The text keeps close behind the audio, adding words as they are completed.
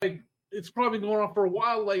it's probably been going on for a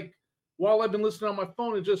while. Like while I've been listening on my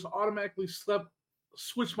phone, it just automatically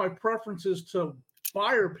switched my preferences to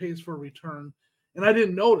buyer pays for return, and I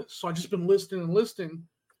didn't notice. So I just been listing,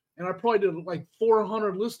 and I probably did like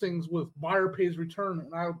 400 listings with buyer pays return,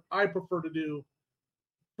 and I prefer to do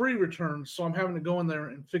free returns. So I'm having to go in there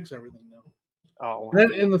and fix everything now. Oh,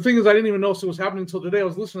 and the thing is, I didn't even notice it was happening until today. I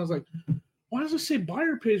was listening. I was like, "Why does it say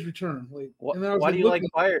buyer pays return?" Like, and then I was why like, do you like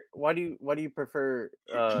buyer? Why do you prefer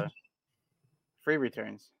free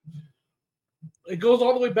returns? It goes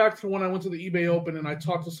all the way back to when I went to the eBay Open and I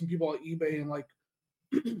talked to some people at eBay, and like,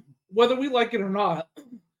 whether we like it or not,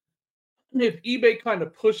 if eBay kind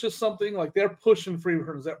of pushes something, like they're pushing free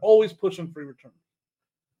returns, they're always pushing free returns,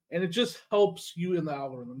 and it just helps you in the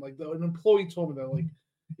algorithm. Like an employee told me that, like,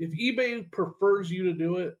 if eBay prefers you to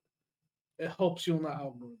do it, it helps you in the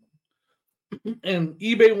algorithm. And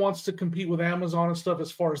eBay wants to compete with Amazon and stuff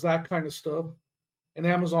as far as that kind of stuff. And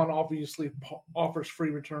Amazon obviously offers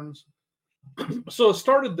free returns. So it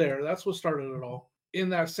started there. That's what started it all. In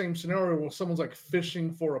that same scenario where someone's like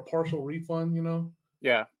fishing for a partial refund, you know?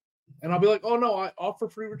 Yeah. And I'll be like, oh, no, I offer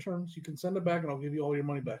free returns. You can send it back and I'll give you all your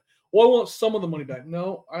money back. Well, I want some of the money back.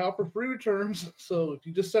 No, I offer free returns. So if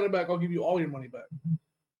you just send it back, I'll give you all your money back.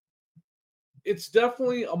 It's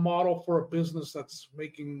definitely a model for a business that's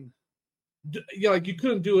making, yeah, like you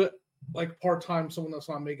couldn't do it like part-time, someone that's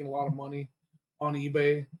not making a lot of money on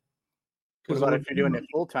eBay. What about if you're doing it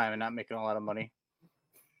full-time and not making a lot of money?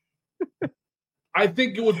 I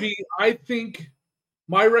think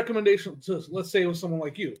my recommendation to, let's say it was someone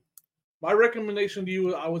like you, my recommendation to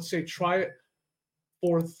you, I would say try it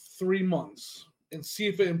for 3 months and see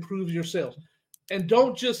if it improves your sales. And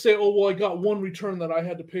don't just say, oh, well, I got one return that I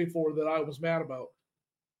had to pay for that I was mad about.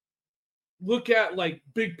 Look at like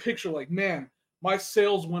big picture, like, man, my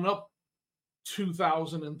sales went up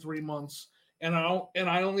 2,000 in 3 months, and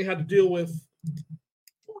I only had to deal with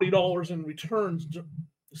 $40 in returns.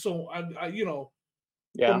 So I you know,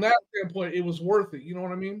 from that standpoint, it was worth it. You know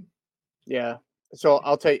what I mean? Yeah. So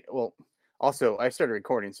I'll tell you. Well, also I started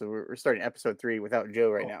recording, so we're starting episode 3 without Joe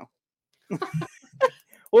right now.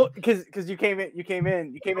 Well, because you came in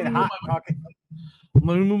hot talking.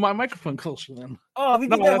 Let me move my microphone closer then. Oh, we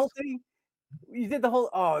did that whole thing. You did the whole.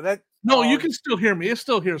 Oh, that. No, you can still hear me. It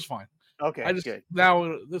still hears fine. Okay, I just good.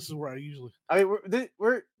 Now this is where I usually. I mean,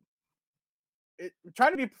 we're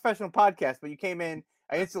trying to be a professional podcast, but you came in.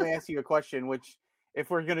 I instantly asked you a question, which, if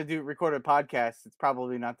we're going to record a podcast, it's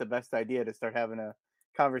probably not the best idea to start having a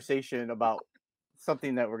conversation about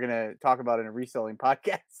something that we're going to talk about in a reselling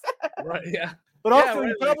podcast. Right. Yeah. But also,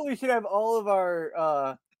 we probably should have all of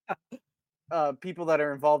our people that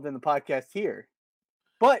are involved in the podcast here.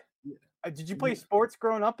 But did you play sports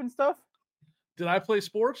growing up and stuff? Did I play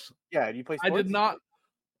sports? Yeah, did you play sports? I did not.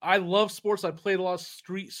 I love sports. I played a lot of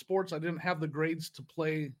street sports. I didn't have the grades to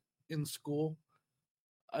play in school.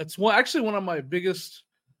 It's actually one of my biggest,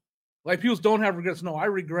 like, people don't have regrets. No, I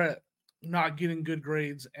regret not getting good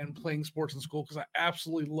grades and playing sports in school because I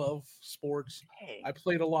absolutely love sports. Hey. I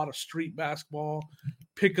played a lot of street basketball,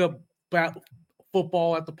 pick up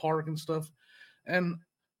football at the park and stuff. And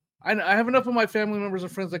I have enough of my family members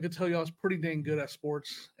and friends that could tell you I was pretty dang good at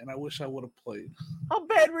sports, and I wish I would have played. How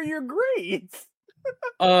bad were your grades?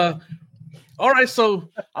 All right, so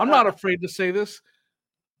I'm not afraid to say this.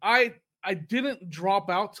 I didn't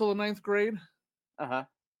drop out till the 9th grade. Uh-huh.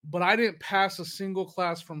 But I didn't pass a single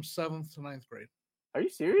class from 7th to 9th grade. Are you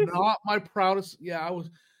serious? Not my proudest. Yeah, I was.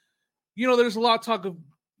 You know, there's a lot of talk of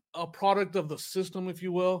a product of the system, if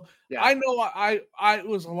you will. Yeah. I know it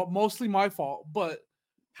was mostly my fault, but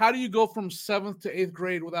how do you go from 7th to 8th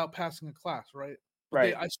grade without passing a class, right?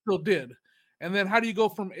 Right. I still did. And then how do you go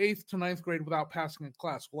from 8th to 9th grade without passing a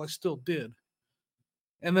class? Well, I still did.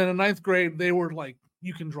 And then in 9th grade, they were like,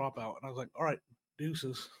 you can drop out. And I was like, all right,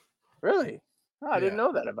 deuces. Really? Oh, I didn't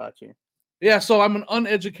know that about you. Yeah, so I'm an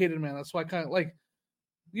uneducated man. That's why I kind of like,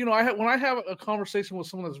 you know, when I have a conversation with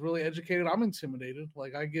someone that's really educated, I'm intimidated.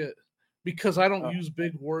 Like because I don't use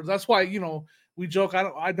big words. That's why, you know, we joke.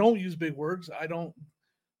 I don't use big words.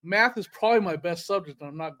 Math is probably my best subject, and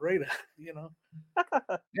I'm not great at it, you know.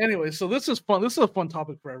 Anyway, so this is fun. This is a fun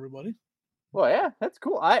topic for everybody. Well, yeah, that's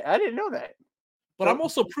cool. I didn't know that. But I'm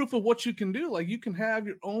also proof of what you can do. Like, you can have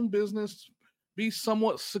your own business, be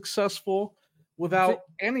somewhat successful without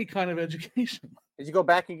any kind of education. Did you go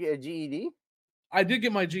back and get a GED? I did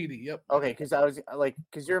get my GED. Yep. Okay, because I was like,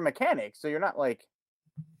 because you're a mechanic, so you're not like,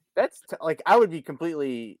 that's like, I would be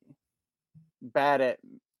completely bad at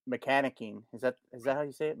mechanicking. Is that how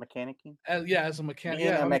you say it? Mechanicking? Yeah, as a mechanic.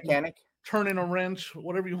 Yeah, a mechanic. Turning a wrench,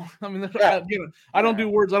 whatever you want. I mean, I don't do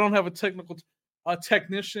words. I don't have a technical. A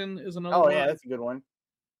technician is another. Oh word. Yeah, that's a good one.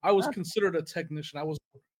 I was considered a technician. I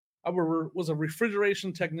was a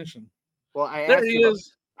refrigeration technician. Well, I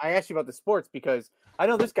asked you about the sports because I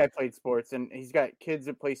know this guy played sports and he's got kids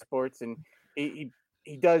that play sports and he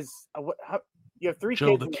does. You have 3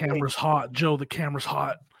 Joe, kids. the camera's hot. Joe, the camera's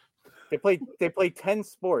hot. They play 10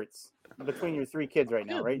 sports between your 3 kids right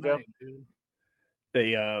now, right, Joe? Dude.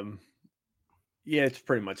 They yeah, it's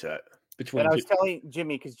pretty much that. And I was telling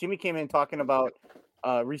Jimmy because Jimmy came in talking about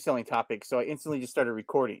reselling topics, so I instantly just started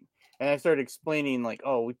recording and I started explaining like,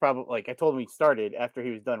 oh, we probably I told him we started after he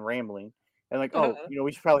was done rambling and like, oh,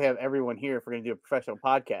 we should probably have everyone here if we're gonna do a professional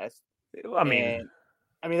podcast. I mean,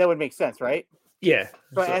 that would make sense, right? Yeah.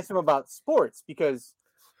 So I asked him about sports because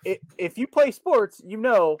if you play sports,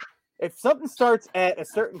 if something starts at a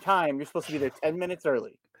certain time, you're supposed to be there 10 minutes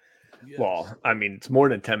early. Yes. Well, it's more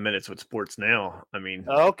than 10 minutes with sports now.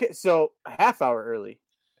 Okay, so a half hour early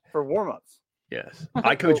for warm-ups. Yes.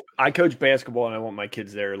 I coach basketball and I want my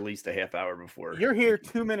kids there at least a half hour before. You're here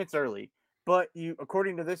 2 minutes early, but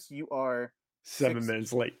according to this, you are 7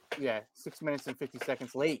 minutes late. Yeah, 6 minutes and 50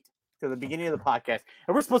 seconds late to the beginning of the podcast.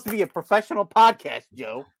 And we're supposed to be a professional podcast,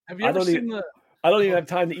 Joe. Have you ever seen I don't even have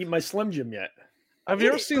time to eat my Slim Jim yet. Have you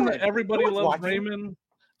ever seen the Everybody Loves Raymond?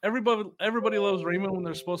 Everybody Loves Raymond when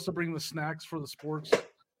they're supposed to bring the snacks for the sports.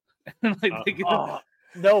 And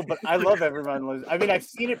no, but I love Everyone Loves. I've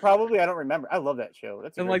seen it probably. I don't remember. I love that show.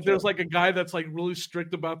 That's there's a guy that's really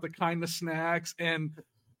strict about the kind of snacks and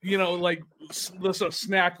there's a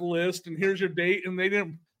snack list and here's your date and they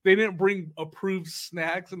didn't bring approved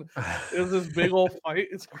snacks and it was this big old fight.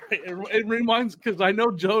 It's great. It reminds because I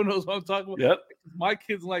know Joe knows what I'm talking about. Yep. My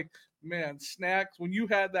kids man, snacks. When you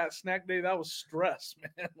had that snack day, that was stress,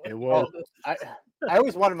 man. It was. I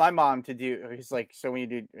always wanted my mom to do. It's so when you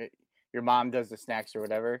do, your mom does the snacks or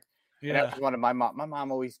whatever. Yeah. And I always wanted my mom. My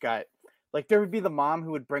mom always got there would be the mom who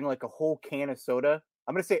would bring a whole can of soda.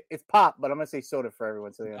 I'm gonna say it's pop, but I'm gonna say soda for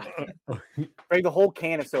everyone. So bring the whole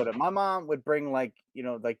can of soda. My mom would bring wouldn't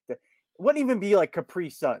even be Capri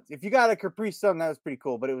Suns. If you got a Capri Sun, that was pretty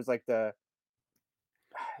cool. But it was the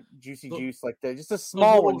juicy juice, just a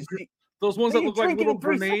small one. Those ones that look like little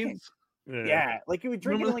grenades. Yeah, you would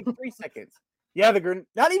drink it in 3 seconds. Yeah, the grenade.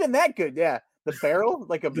 Not even that good. Yeah, the barrel,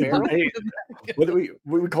 a barrel. What do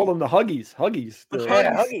we call them? The Huggies. Huggies.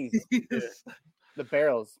 Huggies. Yeah. The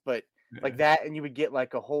barrels, but that, and you would get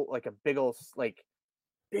a whole a big old snack,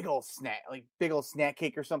 big old snack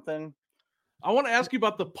cake or something. I want to ask you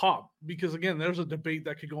about the pop because again, there's a debate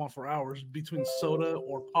that could go on for hours between soda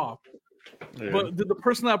or pop. Yeah. But did the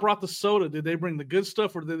person that brought the soda, did they bring the good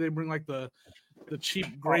stuff or did they bring the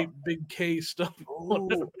cheap grape big K stuff?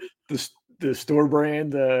 The store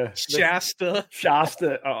brand, Shasta.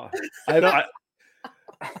 Oh,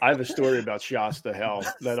 I have a story about Shasta. Hell,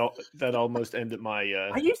 that almost ended my.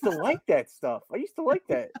 I used to like that stuff. I used to like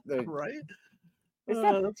that. Right.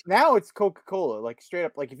 Now it's Coca-Cola, straight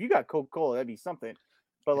up. If you got Coca-Cola, that'd be something.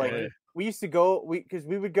 But we used to go. We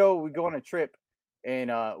go on a trip,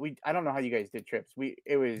 and I don't know how you guys did trips.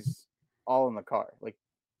 It was all in the car.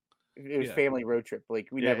 It was family road trip.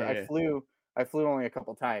 I flew only a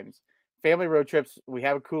couple times. Family road trips. We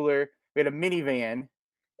have a cooler. We had a minivan, and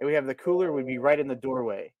we have the cooler would be right in the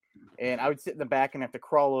doorway, and I would sit in the back and have to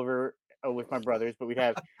crawl over with my brothers. But we'd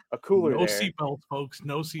have a cooler. No seatbelts, folks.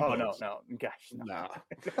 No seatbelts. Oh no, gosh,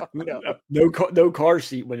 no. No car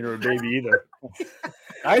seat when you're a baby either.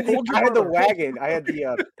 I had the wagon. I had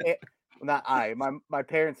the. Not I. My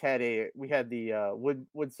parents had we had the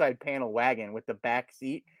woodside panel wagon with the back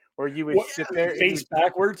seat where you would sit there face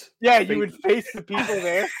backwards. Yeah, you would face the people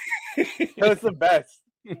there. That was the best.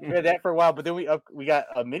 We had that for a while, but then we got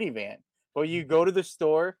a minivan. Well, you go to the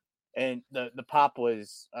store and the pop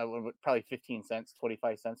was probably 15 cents,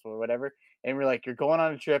 25 cents or whatever, and we're you're going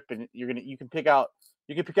on a trip and you can pick out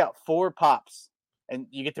 4 pops and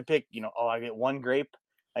you get to pick I get 1 grape,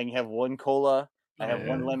 I can have 1 cola. I have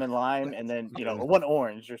 1 lemon lime and then, 1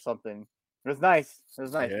 orange or something. It was nice.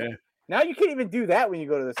 Yeah. Now you can't even do that when you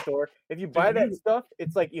go to the store. If you buy that stuff,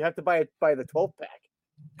 it's you have to buy the 12 pack.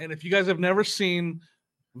 And if you guys have never seen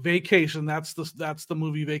Vacation, that's the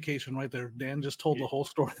movie Vacation right there. Dan just told the whole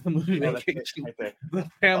story of the movie Vacation. Right there. The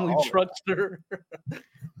family truckster.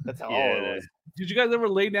 That's how all it was. Did you guys ever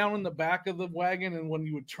lay down in the back of the wagon and when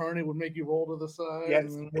you would turn, it would make you roll to the side?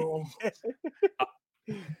 Yes.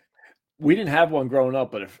 We didn't have one growing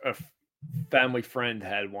up, but a family friend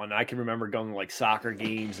had one. I can remember going to soccer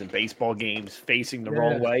games and baseball games facing the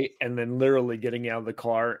wrong way and then literally getting out of the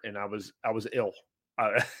car and I was ill.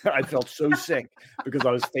 I felt so sick because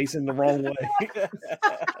I was facing the wrong way.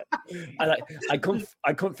 And I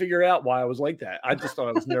couldn't figure out why I was like that. I just thought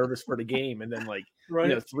I was nervous for the game, and then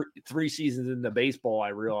three seasons into baseball, I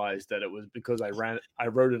realized that it was because I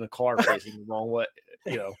rode in a car facing the wrong way.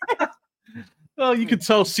 Well, you could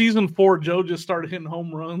tell season 4, Joe just started hitting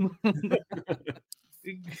home runs.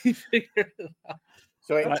 He figured it out.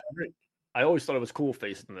 So I always thought it was cool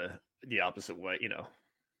facing the opposite way.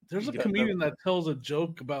 There's a comedian that tells a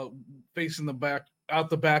joke about facing out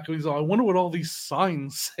the back. He's like, I wonder what all these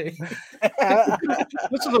signs say.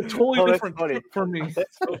 This is a totally different tip for me.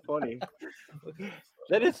 That's so funny.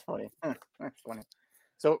 That is funny. That's funny.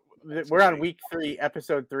 So we're on week 3,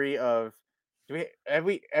 episode 3 of. Have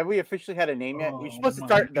we officially had a name yet? We're supposed to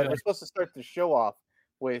start. We're supposed to start the show off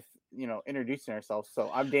with introducing ourselves. So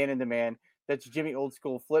I'm Dan and the Man. That's Jimmy Old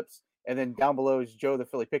School Flips, and then down below is Joe the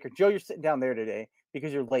Philly Picker. Joe, you're sitting down there today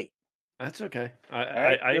because you're late. That's okay.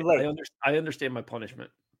 I understand my punishment.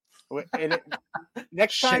 And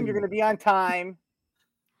next time you're going to be on time,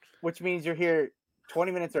 which means you're here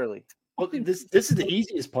 20 minutes early. Well, this is the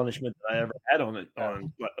easiest punishment that I ever had on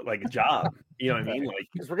like a job. You know what I mean? Like,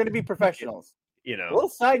 because we're going to be professionals. A little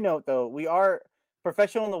side note though, we are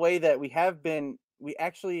professional in the way that we have been. We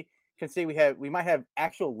actually can say we might have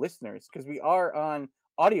actual listeners because we are on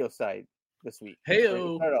audio side this week.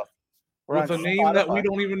 Hey-o. We're with on a name Spotify. that we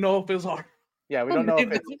don't even know if it's our. Yeah, we don't know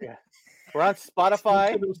if it's. Yeah. We're on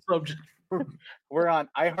Spotify. We're on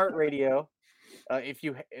iHeartRadio. If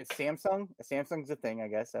you Samsung's a thing, I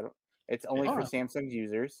guess. It's only for Samsung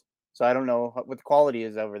users, so I don't know what the quality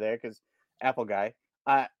is over there because Apple guy.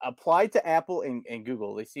 Applied to Apple and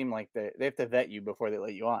Google. They seem like they have to vet you before they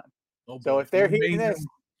let you on. So if they're hearing this,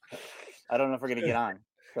 I don't know if we're gonna get on.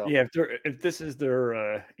 So. Yeah, if this is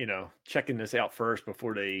their checking this out first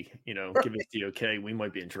before they give us the okay, we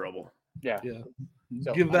might be in trouble. Yeah.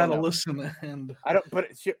 So, give that a listen. And I don't. But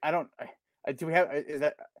I don't. Do we have? Is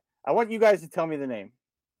that? I want you guys to tell me the name.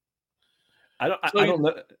 I don't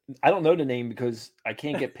know. I don't know the name because I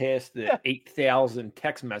can't get past the 8,000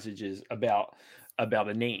 text messages about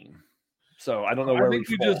a name. So I don't know where I think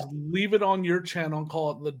you just leave it on your channel and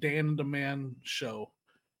call it the Dan and the Man Show.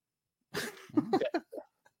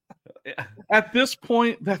 At this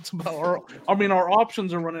point, that's about our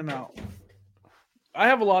options are running out. I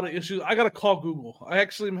have a lot of issues. I got to call Google. I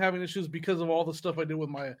actually am having issues because of all the stuff I did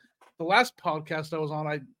with the last podcast I was on.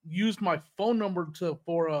 I used my phone number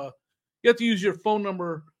you have to use your phone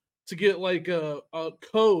number to get like a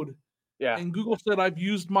code. Yeah. And Google said I've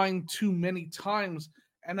used mine too many times.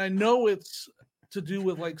 And I know it's to do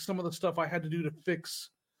with like some of the stuff I had to do to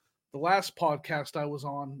fix the last podcast I was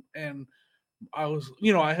on. And I was,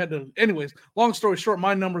 I had to, anyways, long story short,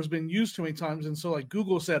 my number's been used too many times. And so like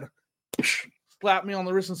Google said, slapped me on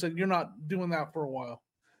the wrist and said, you're not doing that for a while.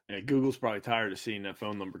 Yeah, Google's probably tired of seeing that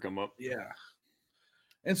phone number come up. Yeah.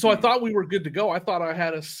 And so I thought we were good to go. I thought I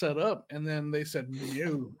had us set up. And then they said,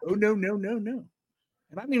 no. Oh, no. And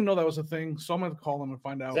I didn't even know that was a thing. So I'm going to call them and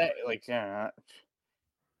find out.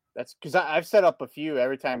 That's because I've set up a few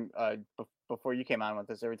every time before you came on with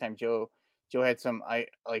this. Every time Joe had some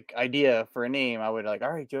idea for a name, I would like,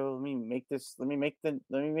 all right, Joe, let me make the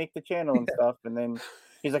channel and stuff. And then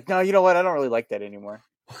he's like, no, you know what? I don't really like that anymore.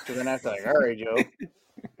 So then I have to all right, Joe.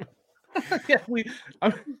 Yeah,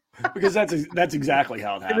 because that's exactly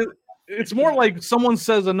how it happened. It's more like someone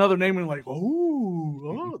says another name and like,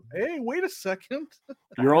 oh, hey, wait a second.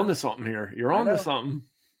 You're on to something here. You're on to something.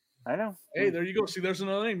 I know. Hey, there you go. See, there's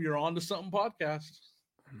another name. You're on to something podcast.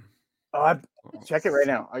 Oh, check it right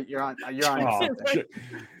now. You're on. Oh,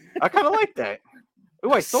 I kind of like that.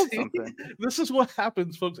 Oh, I sold something. This is what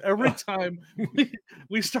happens, folks. Every time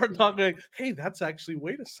we start talking, like, hey, that's actually,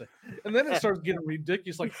 wait a second. And then it starts getting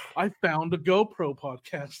ridiculous. Like, I found a GoPro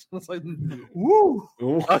podcast. It's like, woo.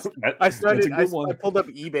 I pulled up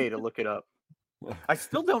eBay to look it up. I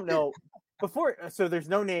still don't know. So there's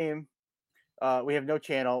no name. We have no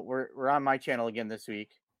channel. We're on my channel again this week.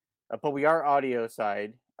 But we are audio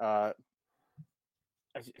side.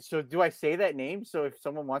 So do I say that name? So if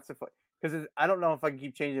someone wants to... Because I don't know if I can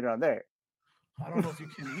keep changing it on there. I don't know if you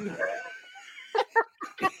can either.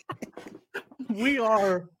 We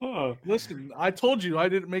are. Listen, I told you I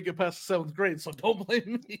didn't make it past the 7th grade, so don't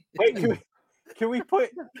blame me. Wait,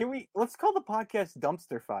 let's call the podcast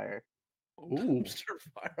Dumpster Fire. Ooh. Dumpster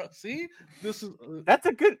Fire. See? That's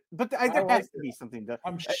a good, but there has to be something done.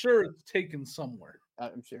 I'm sure it's taken somewhere.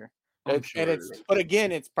 I'm sure. I'm sure But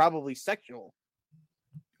again, it's probably sexual.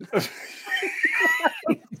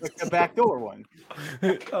 Like the backdoor one.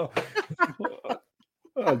 Oh,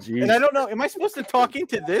 geez. And I don't know. Am I supposed to talk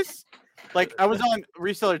into this? Like I was on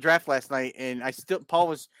Reseller Draft last night, and I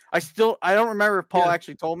don't remember if Paul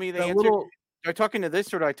actually told me the answer. Do I talk into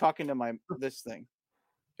this or do I talk into this thing?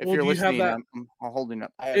 If you're listening, I'm holding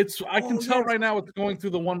up. I can tell right now it's going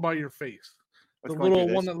through the one by your face. The little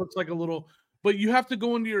one that looks like a little. But you have to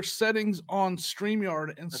go into your settings on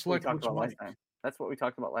StreamYard and select which mic. That's what we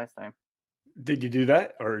talked about last time. Did you do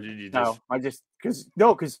that, or did you just?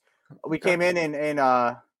 No, because we came in and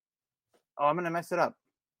I'm gonna mess it up.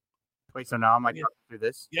 Wait, so now I'm like through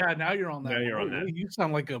this? Yeah, now you're on that. Now you're on that. You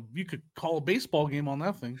sound like you could call a baseball game on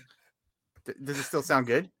that thing. Does it still sound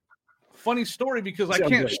good? Funny story, because I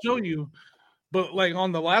can't show you, but like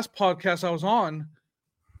on the last podcast I was on,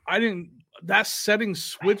 that setting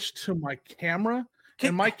switched to my camera,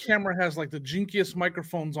 and my camera has like the jinkiest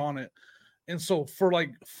microphones on it. And so for like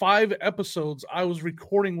 5 episodes, I was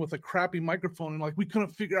recording with a crappy microphone, and like we couldn't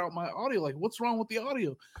figure out my audio. Like, what's wrong with the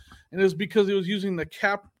audio? And it was because it was using the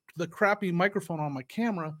crappy microphone on my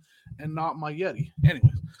camera and not my Yeti.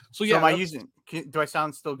 Anyways, so yeah. So am I using? Do I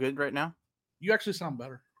sound still good right now? You actually sound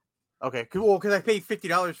better. Okay, cool. Because I paid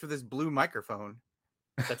 $50 for this blue microphone.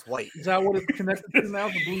 That's white. Is that what it's connected to now?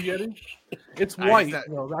 The blue Yeti? It's white.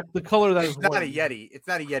 That's the color that is white. It's not a Yeti. It's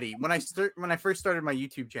not a Yeti. When I first started my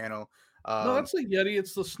YouTube channel. No, that's a Yeti.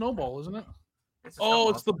 It's the Snowball, isn't it? It's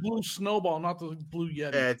the blue Snowball, not the blue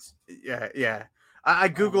Yeti. Yeah. I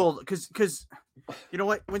googled because you know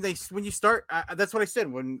what, when you start, that's what I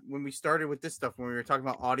said when we started with this stuff, when we were talking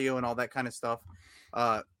about audio and all that kind of stuff.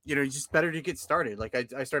 It's just better to get started. Like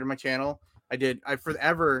I started my channel.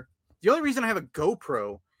 Forever. The only reason I have a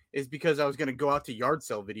GoPro is because I was going to go out to yard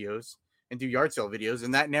sale videos and do yard sale videos,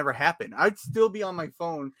 and that never happened. I'd still be on my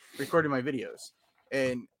phone recording my videos,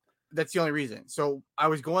 and that's the only reason. So I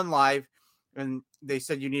was going live, and they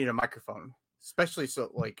said you needed a microphone, especially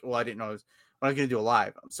I didn't know I was going to do a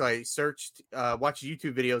live. So I searched, watched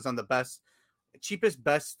YouTube videos on the cheapest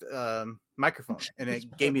microphone, and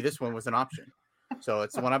it gave me this one was an option. So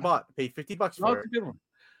it's the one I bought. I paid $50 for it. That's a good one.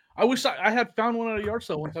 I wish I had found one at a yard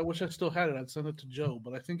sale once. I wish I still had it. I'd send it to Joe,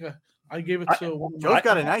 but I think I gave it to Joe's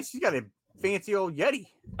got he's got a fancy old Yeti.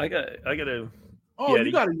 I got a Oh, Yeti.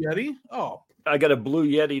 You got a Yeti? Oh. I got a blue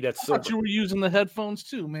Yeti that's I thought you were using the headphones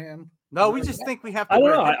too, man. No, we just think we have to. I don't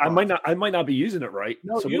know. I might not be using it right.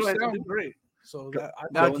 No, so you sound great. So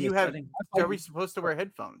now, are we supposed to wear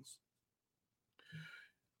headphones?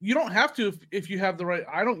 You don't have to if you have the right.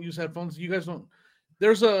 I don't use headphones. You guys don't.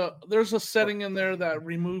 There's a setting in there that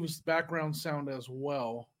removes background sound as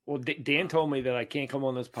well. Well, Dan told me that I can't come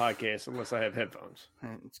on this podcast unless I have headphones.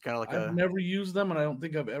 It's kind of like I've never used them, and I don't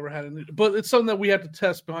think I've ever had it. But it's something that we have to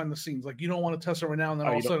test behind the scenes. Like, you don't want to test it right now, and then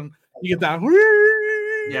all of a sudden you get that.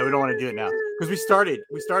 Yeah, we don't want to do it now because we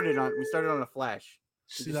started on a flash.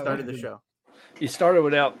 We started the show. You started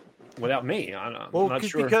without me. I'm not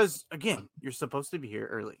sure. Because again, you're supposed to be here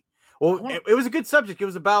early. Well, it was a good subject. It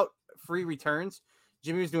was about free returns.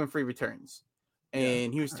 Jimmy was doing free returns,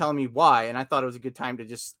 and he was telling me why, and I thought it was a good time to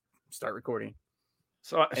just start recording.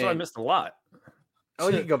 So I missed a lot. Oh,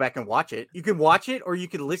 you can go back and watch it. You can watch it, or you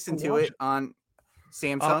can listen to it on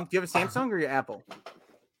Samsung. Do you have a Samsung or your Apple?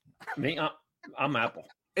 Me, I'm Apple.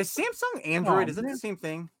 Is Samsung Android? Isn't it the same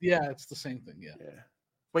thing? Yeah, it's the same thing. Yeah.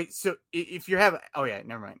 Wait, so if you have,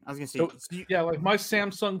 never mind. I was gonna say, like my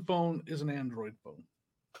Samsung phone is an Android phone.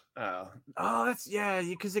 That's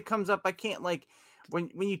because it comes up. I can't when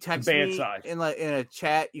you text me in a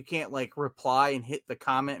chat, you can't reply and hit the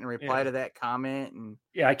comment and reply to that comment, and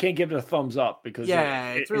I can't give it a thumbs up because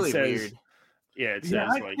it's really weird. Yeah, it says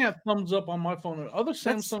I can't thumbs up on my phone. Other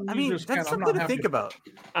Samsung users that's something to think about.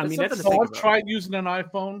 I've tried using an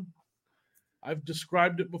iPhone. I've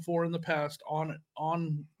described it before in the past on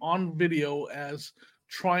video as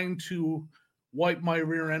trying to wipe my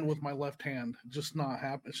rear end with my left hand. Just not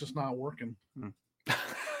happen. It's just not working.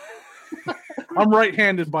 I'm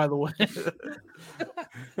right-handed, by the way.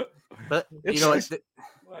 But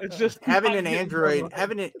it's just having an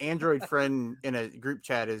Android friend in a group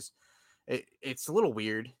chat it's a little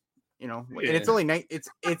weird, and it's only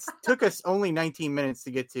it's took us only 19 minutes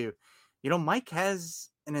to get to. Mike has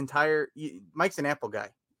Mike's an Apple guy.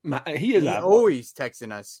 He's always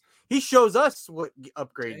texting us. He shows us what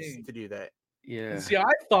upgrades to do that. Yeah. See, I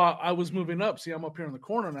thought I was moving up. See, I'm up here in the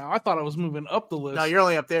corner now. I thought I was moving up the list. No, you're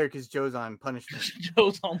only up there because Joe's on punishment.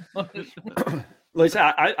 Joe's on punishment. Listen,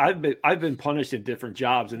 I've been punished in different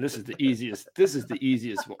jobs, and this is the easiest. This is the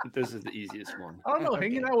easiest one. I don't know.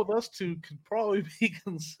 Hanging out with us two could probably be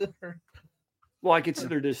considered. Well, I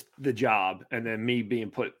consider this the job, and then me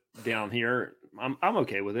being put down here. I'm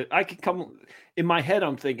okay with it. I can come in my head.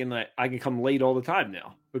 I'm thinking that I can come late all the time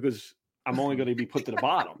now because I'm only going to be put to the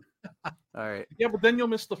bottom. All right. Yeah, but then you'll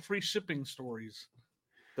miss the free shipping stories.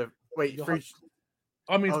 Free returns.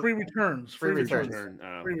 Free returns. Free returns.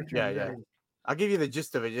 Yeah. I'll give you the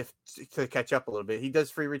gist of it to catch up a little bit. He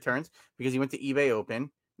does free returns because he went to eBay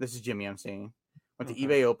Open. This is Jimmy, I'm saying. Went to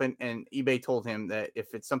eBay Open, and eBay told him that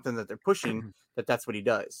if it's something that they're pushing, that's what he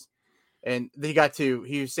does. And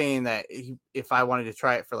he was saying that if I wanted to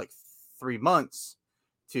try it for like 3 months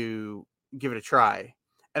to give it a try.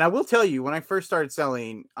 And I will tell you, when I first started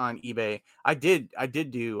selling on eBay, I did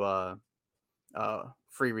do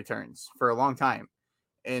free returns for a long time.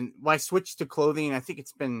 And when I switched to clothing, I think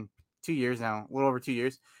it's been 2 years now, a little over 2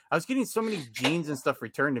 years. I was getting so many jeans and stuff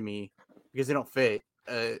returned to me because they don't fit.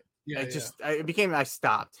 I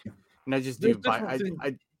stopped, and I just do buy. I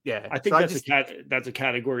think that's a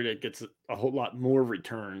category that gets a whole lot more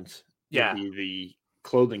returns. Yeah, the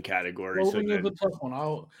clothing category. Clothing is a tough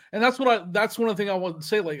one. That's one thing I want to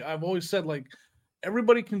say. Like I've always said, like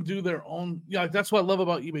everybody can do their own. Yeah, that's what I love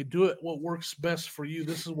about eBay. Do it what works best for you.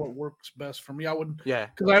 This is what works best for me. I would,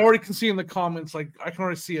 because I already can see in the comments. Like I can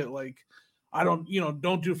already see it. Like I don't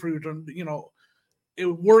do free return. It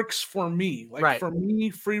works for me. Like for me,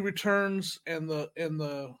 free returns and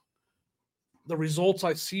the results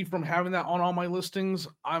I see from having that on all my listings.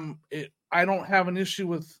 I don't have an issue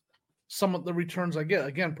with some of the returns I get.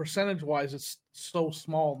 Again, percentage wise, it's so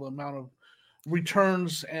small, the amount of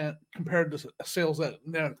returns and compared to sales that,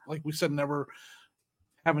 like we said, never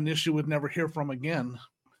have an issue with, never hear from again.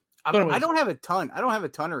 I don't have a ton. I don't have a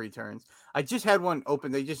ton of returns. I just had one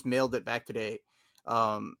open. They just mailed it back today.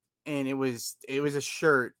 And it was a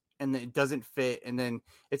shirt, and it doesn't fit. And then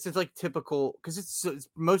it's just like typical, because it's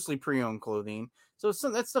mostly pre-owned clothing. So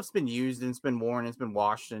that stuff's been used and it's been worn, it's been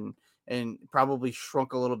washed and probably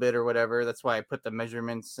shrunk a little bit or whatever. That's why I put the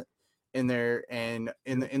measurements in there and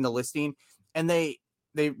in the listing. And they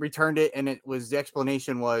returned it, and the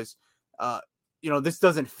explanation was, this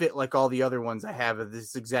doesn't fit like all the other ones I have of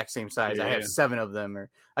this exact same size. I have 7 of them,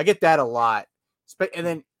 or I get that a lot. And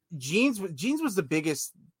then jeans was the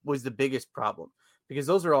biggest problem, because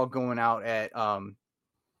those are all going out at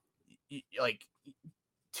like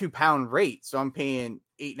 £2 rate. So I'm paying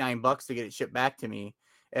 $8-9 to get it shipped back to me.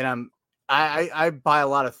 And I buy a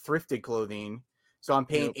lot of thrifted clothing. So I'm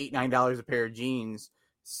paying $8-9 a pair of jeans,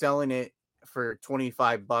 selling it for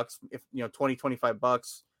 $25, if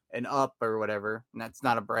 $20-25 and up or whatever. And that's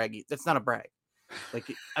not a brag.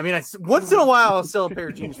 Like, I mean, once in a while I'll sell a pair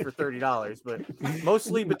of jeans for $30, but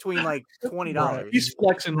mostly between like $20. He's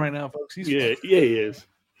flexing right now, folks. He is.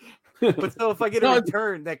 But so if I get a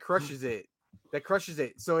return, that crushes it.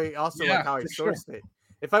 So I also like how I sourced it.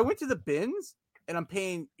 If I went to the bins and I'm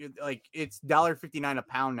paying like it's $1.59 a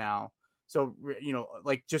pound now, so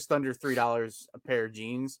like just under $3 a pair of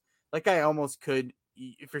jeans. Like I almost could,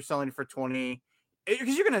 if you're selling it for 20.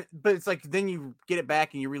 Because but it's like then you get it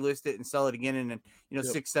back and you relist it and sell it again, and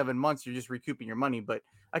 6-7 months you're just recouping your money. But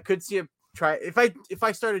I could see if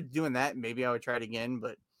I started doing that, maybe I would try it again.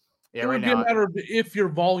 But it would be a matter of if your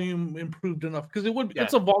volume improved enough, because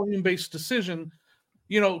it's a volume based decision,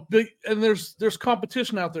 and there's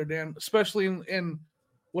competition out there, Dan, especially in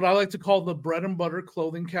what I like to call the bread and butter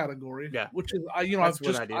clothing category. Yeah, which is I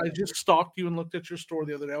just stalked you and looked at your store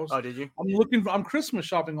the other day. Oh, did you? I'm Christmas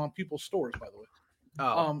shopping on people's stores, by the way.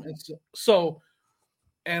 Oh.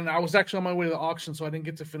 And I was actually on my way to the auction, so I didn't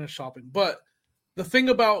get to finish shopping. But the thing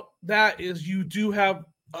about that is you do have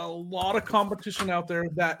a lot of competition out there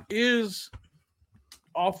that is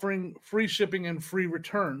offering free shipping and free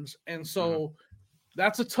returns. And so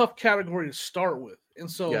that's a tough category to start with. And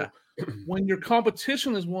so when your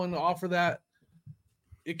competition is willing to offer that,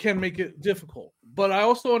 it can make it difficult. But I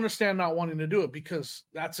also understand not wanting to do it, because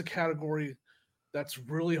that's a category that's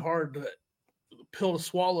really hard to pill to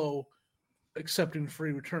swallow, accepting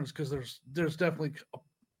free returns, because there's definitely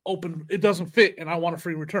open, it doesn't fit and I want a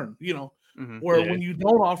free return, when you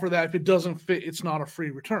don't offer that, if it doesn't fit, it's not a free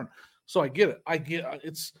return. So I get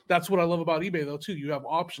it. That's what I love about eBay though too. You have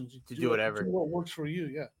options to do whatever. What works for you.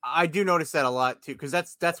 Yeah. I do notice that a lot too, because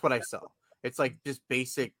that's what I sell. It's like just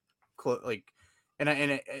basic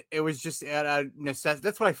and it was just out of necessity.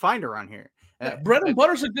 That's what I find around here. Bread and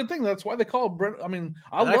butter's a good thing. That's why they call it bread. I mean,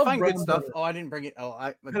 I love find bread good and stuff. butter. Oh, I didn't bring it. Oh,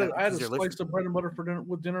 I had a slice of bread and butter for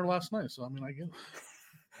dinner last night. So I mean, I get it.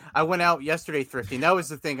 I went out yesterday thrifting. That was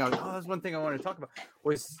the thing. That's one thing I wanted to talk about.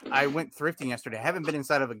 Was I went thrifting yesterday. I haven't been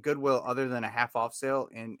inside of a Goodwill other than a half off sale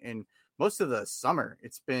in most of the summer.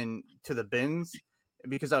 It's been to the bins,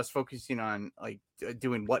 because I was focusing on like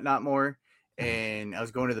doing whatnot more, and I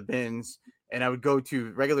was going to the bins. And I would go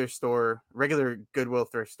to regular Goodwill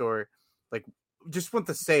thrift store, like just want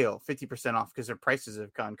the sale 50% off because their prices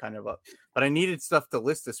have gone kind of up. But I needed stuff to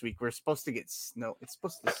list this week. We're supposed to get snow. It's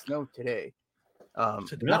supposed to snow today.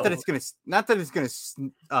 Not that it's gonna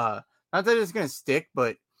stick,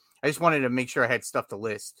 but I just wanted to make sure I had stuff to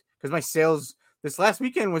list because my sales this last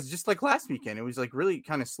weekend was just like last weekend. It was like really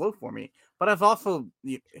kind of slow for me. But I've also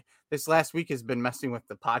this last week has been messing with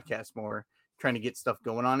the podcast more, trying to get stuff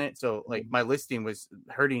going on it. So like my listing was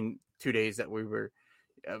hurting 2 days that we were,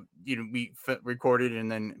 we recorded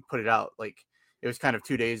and then put it out. Like it was kind of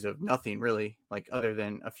 2 days of nothing really, like other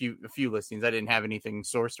than a few listings. I didn't have anything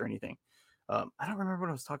sourced or anything. I don't remember what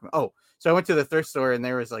I was talking about. Oh, so I went to the thrift store and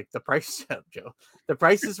there was like the price up, Joe. The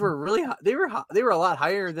prices were really high. They were a lot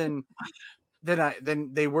higher than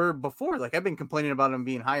they were before. Like I've been complaining about them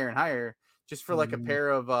being higher and higher just for like a pair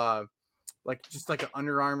of like just like an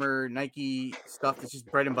Under Armour Nike stuff that's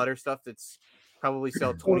just bread and butter stuff that's probably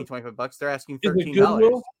sell $20-$25. They're asking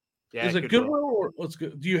 $13. Yeah, is it Goodwill or what's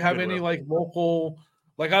good? Do you have Goodwill. Any like local?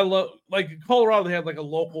 Like I love like in Colorado they had like a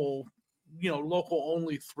local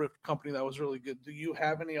only thrift company that was really good. Do you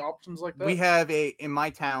have any options like that? We have in my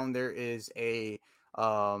town there is it's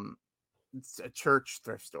a church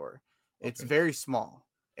thrift store. It's very small,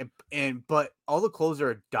 but all the clothes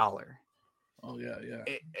are $1. Oh yeah.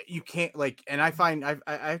 You can't like, and I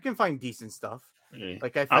can find decent stuff. Yeah.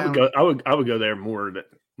 Like I would go there more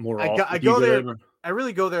often. I go there. I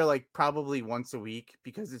really go there like probably once a week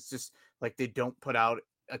because it's just like they don't put out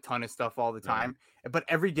a ton of stuff all the time. But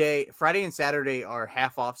every day, Friday and Saturday are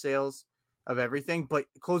half off sales of everything, but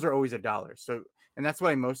clothes are always $1. So, and that's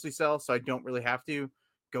what I mostly sell. So I don't really have to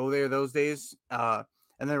go there those days. And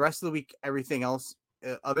then the rest of the week, everything else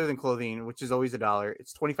other than clothing, which is always $1,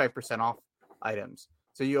 it's 25% off items.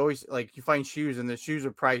 So you always like, you find shoes and the shoes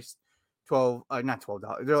are priced not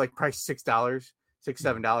 $12. They're like priced $6,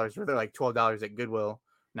 $7, or they're like $12 at Goodwill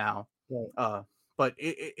now. Right. But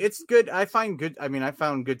it's good. I found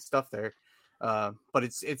good stuff there. But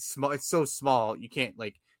it's small. It's so small. You can't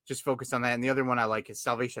like just focus on that. And the other one I like is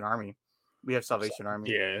Salvation Army. We have Salvation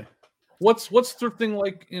Army. Yeah. What's thrifting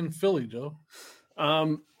like in Philly, Joe?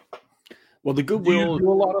 Well, the Goodwill. Do you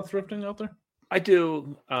do a lot of thrifting out there? I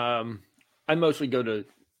do. I mostly go to.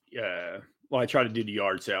 I try to do the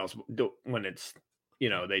yard sales when it's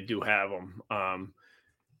they do have them.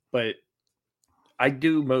 But I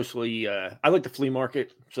do mostly, I like the flea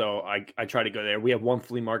market. So I try to go there. We have one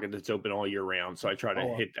flea market that's open all year round. So I try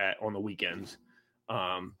to hit that on the weekends.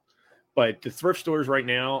 But the thrift stores right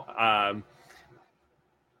now,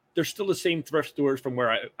 they're still the same thrift stores from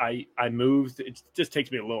where I moved. It just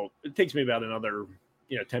takes me it takes me about another,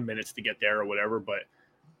 10 minutes to get there or whatever. But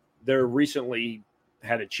they're recently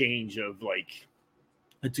had a change of like,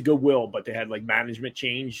 it's a Goodwill, but they had like management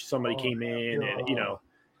change. Somebody came in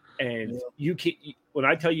and, you can, when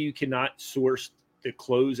I tell you cannot source the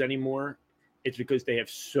clothes anymore, it's because they have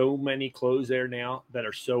so many clothes there now that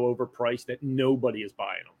are so overpriced that nobody is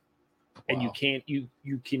buying them. Wow. And you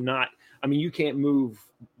cannot, you can't move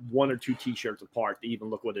one or two t-shirts apart to even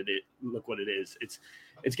look what it is.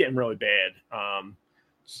 It's getting really bad.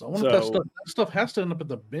 So that stuff has to end up at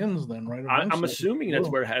the bins then, right? I'm assuming that's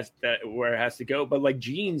where it has to go. But like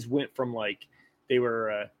jeans went from like they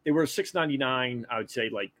were $6.99, I would say,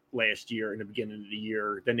 like last year in the beginning of the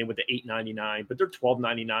year. Then they went to $8.99, but they're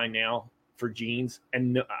 $12.99 now for jeans,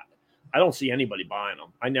 and I don't see anybody buying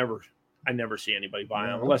them. I never see anybody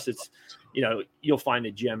buying them unless it's you'll find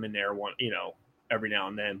a gem in there one every now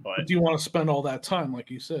and then. But do you want to spend all that time,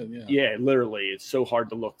 like you said? Yeah, literally, it's so hard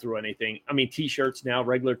to look through anything. T-shirts now,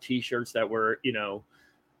 regular T-shirts that were $4,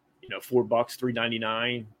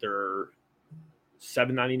 $3.99, they're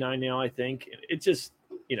 $7.99 now. I think it's just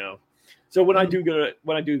So when I do go to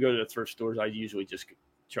the thrift stores, I usually just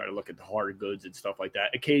try to look at the hard goods and stuff like that.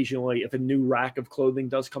 Occasionally, if a new rack of clothing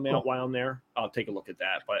does come out while I'm there, I'll take a look at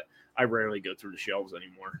that. But I rarely go through the shelves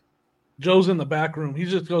anymore. Joe's in the back room. He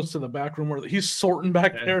just goes to the back room where he's sorting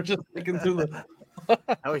back there, just looking through the.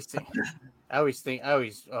 I always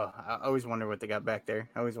wonder what they got back there.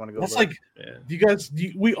 I always want to go. That's look.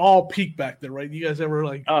 We all peek back there, right? You guys ever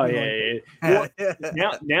like? Oh yeah. Well,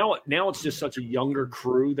 now it's just such a younger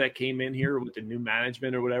crew that came in here with the new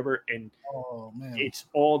management or whatever, and it's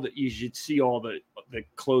all that you should see all the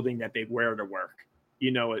clothing that they wear to work.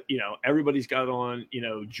 Everybody's got on,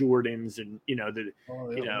 Jordans and,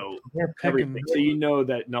 everything. So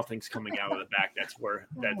that nothing's coming out of the back. That's where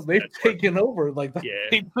they've taken over. Like that.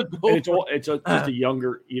 Yeah. It's just a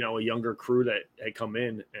younger, a younger crew that had come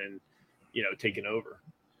in and, taken over.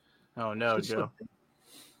 Oh no, Joe.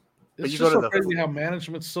 It's just so crazy how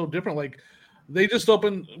management's so different. Like we just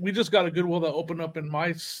got a Goodwill that opened up in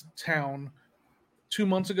my town 2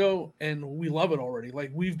 months ago, and we love it already.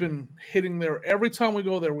 Like, we've been hitting there every time we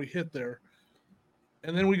go there. We hit there,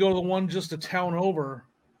 and then we go to the one just a town over,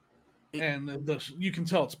 and you can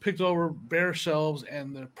tell it's picked over, bare shelves,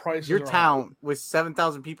 and the prices. Your town with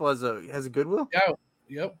 7,000 people has a Goodwill.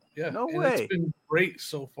 Yeah, yeah. No and way. It's been great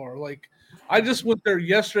so far. Like, I just went there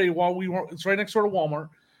yesterday while we were. It's right next door to Walmart.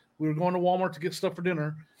 We were going to Walmart to get stuff for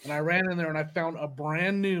dinner, and I ran in there and I found a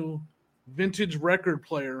brand new vintage record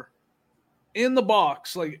player in the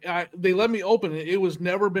box. Like, they let me open it. It was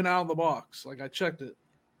never been out of the box. Like, I checked it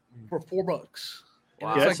for $4.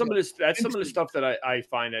 Wow. Yeah, that's some of the stuff that I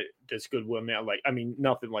find that's Goodwill now. Like, I mean,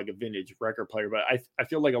 nothing like a vintage record player, but I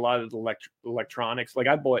feel like a lot of the electronics. Like,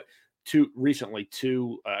 I bought two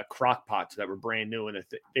crock pots that were brand new, and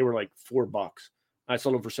they were like $4. I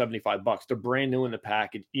sold them for $75. They're brand new in the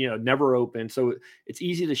package, never open. So it's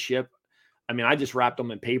easy to ship. I mean, I just wrapped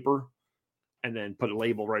them in paper and then put a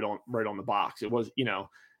label right on the box. It was,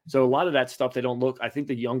 so a lot of that stuff, they don't look. I think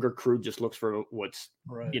the younger crew just looks for what's,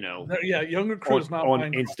 right. Younger crew is not on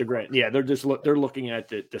Instagram. Yeah, they're looking at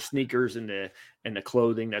the sneakers and the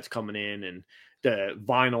clothing that's coming in and the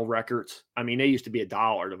vinyl records. I mean, they used to be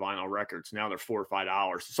 $1, the vinyl records. Now they're $4 or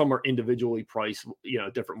 $5. Some are individually priced.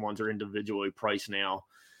 Different ones are individually priced now.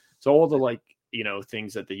 So all the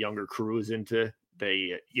things that the younger crew is into,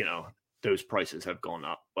 they those prices have gone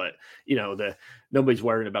up. But nobody's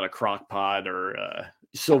worrying about a crock pot or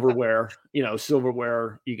silverware.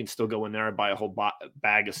 Silverware, you can still go in there and buy a whole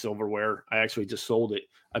bag of silverware. I actually just sold it.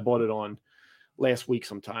 I bought it on last week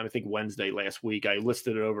sometime. I think Wednesday last week. I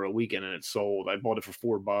listed it over a weekend and it sold. I bought it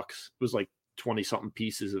for $4. It was like 20 something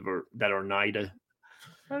pieces that are NIDA.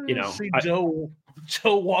 See Joe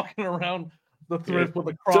walking around the thrift with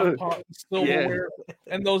a crock pot and silverware,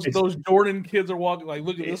 and those Jordan kids are walking like,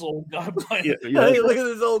 look at this old guy playing. Hey, look at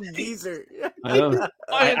this old geezer. I know.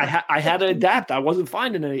 I had to adapt. I wasn't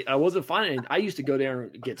finding any. I used to go there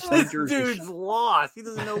and get sneakers. This dude's lost. He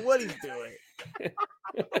doesn't know what he's doing.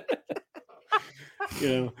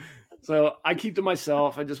 So I keep to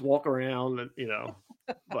myself. I just walk around, and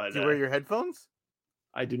But do you wear your headphones?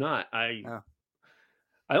 I do not. I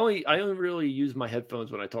only really use my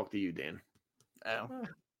headphones when I talk to you, Dan. Oh.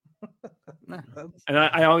 And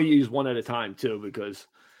I only use one at a time too, because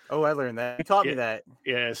I learned that. You taught me that.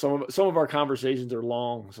 Yeah, some of our conversations are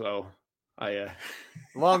long, so I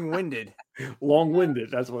long-winded. Long-winded.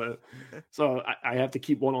 That's what. So I have to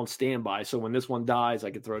keep one on standby, so when this one dies, I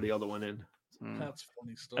can throw the other one in. That's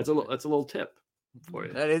funny stuff. That's a little tip for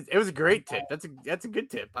you. It was a great tip. That's a good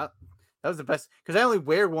tip. That was the best, because I only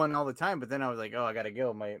wear one all the time. But then I was like, I gotta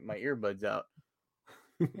go. My earbuds out.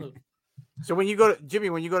 So when you go to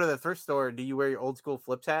the thrift store, do you wear your old school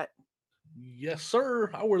flips hat? Yes, sir.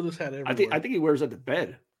 I wear this hat everywhere. I think he wears it at the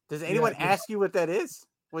bed. Does anyone ask you what that is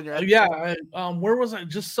when you're at where was I?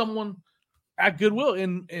 Just someone at Goodwill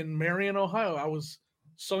in Marion, Ohio.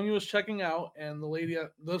 Sonia was checking out, and the lady,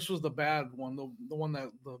 this was the bad one, the one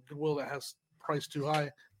that the Goodwill that has price too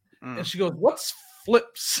high. And she goes, "What's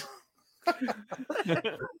flips?"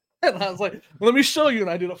 And I was like, "Let me show you." And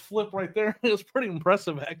I did a flip right there. It was pretty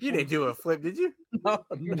impressive, actually. You didn't do a flip, did you? No.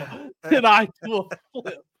 Did I do a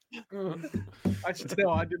flip? I said,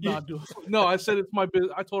 no, I did not do a flip. No, I said it's my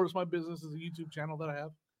business. I told her it's my business. It's a YouTube channel that I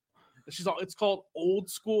have. And she's all, it's called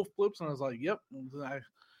Old School Flips. And I was like, yep. And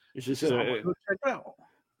you should say, go check it out.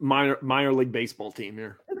 Minor league baseball team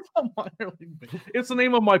here. It's the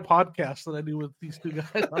name of my podcast that I do with these two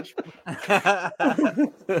guys.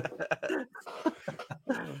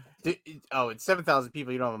 It's 7,000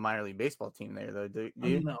 people. You don't have a minor league baseball team there, though, do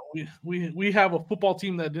you? No, we have a football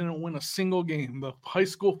team that didn't win a single game. The high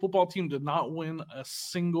school football team did not win a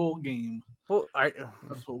single game. Well,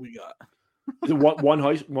 that's what we got. Is it one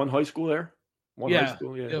high school there? High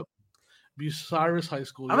school, yeah. Yep. Bucyrus High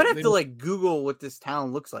School. I'm gonna have to Google what this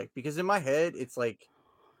town looks like, because in my head it's like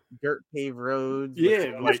dirt paved roads.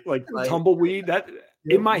 Yeah, like tumbleweed. That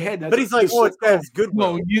in my head. But he's like, it's good.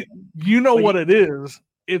 No, you know what it is.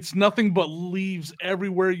 It's nothing but leaves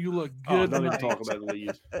everywhere you look. Good. Don't even talk about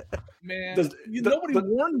leaves, man. Nobody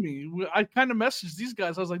warned me. I kind of messaged these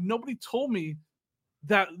guys. I was like, nobody told me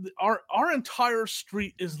that our entire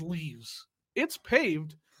street is leaves. It's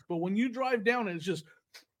paved, but when you drive down, it's just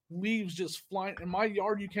leaves just flying. In my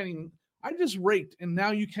yard, you can't even. I just raked, and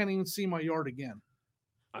now you can't even see my yard again.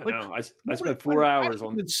 I know. I spent 4 hours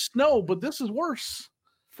on snow, but this is worse.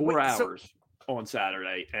 4 hours on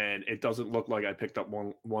Saturday, and it doesn't look like I picked up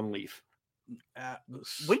one leaf.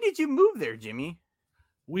 When did you move there, Jimmy?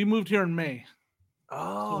 We moved here in May.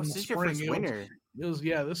 Oh, this is your first winter.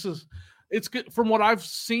 It's good from what I've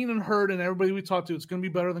seen and heard, and everybody we talked to. It's going to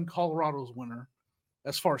be better than Colorado's winter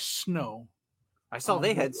as far as snow. I saw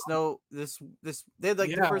they had snow. They had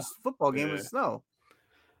like the first football game with snow.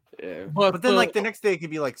 Yeah, but then like the next day it could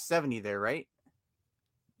be like 70 there, right?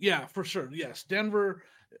 Yeah, for sure. Yes, Denver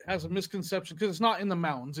has a misconception because it's not in the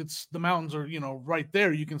mountains. The mountains are right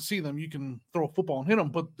there. You can see them. You can throw a football and hit them,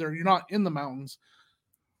 but you're not in the mountains.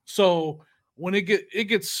 So when it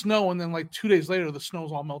gets snow, and then like 2 days later the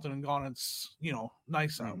snow's all melted and gone. It's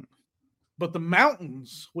nice out. But the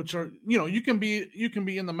mountains, which are you can be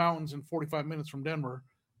in the mountains in 45 minutes from Denver,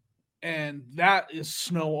 and that is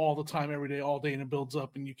snow all the time, every day, all day, and it builds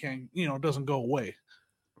up, and you can't it doesn't go away.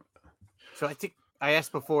 So I think I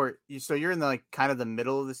asked before. So you're in the kind of the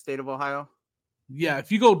middle of the state of Ohio. Yeah,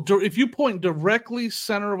 if you point directly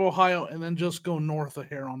center of Ohio and then just go north a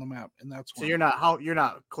hair on the map, and that's so you're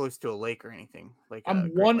not close to a lake or anything. Like I'm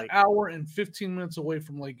 1 hour and 15 minutes away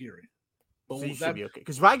from Lake Erie. So you should be okay.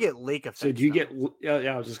 Because I get lake effect. So do you get?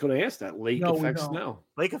 Yeah, I was just going to ask that. Lake effect snow.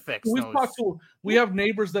 Lake effect snow. We have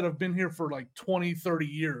neighbors that have been here for like 20, 30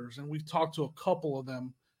 years, and we've talked to a couple of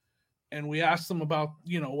them, and we asked them about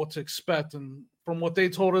what to expect, and from what they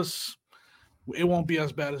told us, it won't be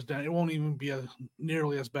as bad as Denver. It won't even be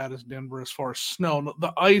nearly as bad as Denver as far as snow.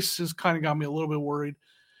 The ice has kind of got me a little bit worried,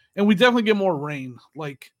 and we definitely get more rain.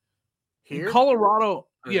 Like here? In Colorado.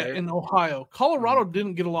 In Ohio. Colorado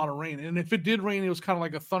didn't get a lot of rain. And if it did rain, it was kind of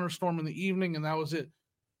like a thunderstorm in the evening, and that was it.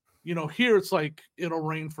 Here it's like it'll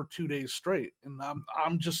rain for 2 days straight. And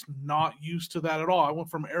I'm just not used to that at all. I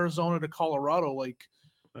went from Arizona to Colorado.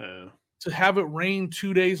 To have it rain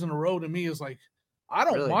 2 days in a row to me is like, I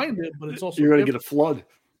don't mind it, but it's also you're going to get a flood.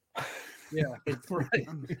 Yeah, right.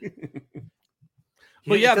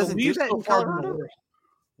 But yeah, the leaves so far.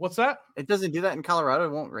 What's that? It doesn't do that in Colorado.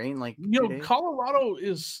 It won't rain like Colorado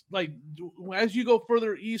is like, as you go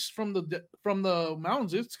further east from the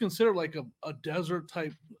mountains, it's considered like a desert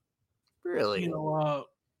type. Really?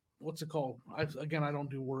 What's it called? I don't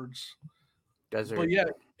do words. Desert. But yeah,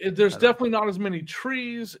 there's definitely not as many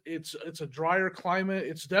trees. It's a drier climate.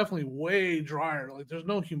 It's definitely way drier. Like there's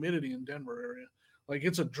no humidity in Denver area. Like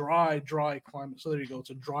it's a dry climate. So there you go. It's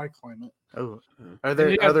a dry climate. Oh, are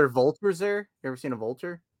there vultures there? You ever seen a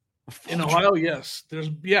vulture? In Ohio, yes.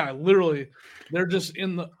 Literally, they're just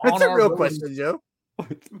in the. That's a real question, Joe.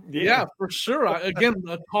 Yeah, for sure.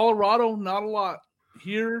 Colorado, not a lot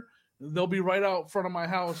here. They'll be right out front of my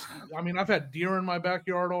house. I mean, I've had deer in my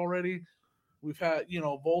backyard already. We've had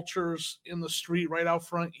vultures in the street right out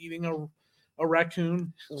front eating a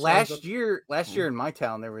raccoon. Last year in my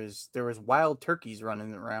town, there was wild turkeys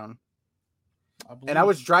running around. And I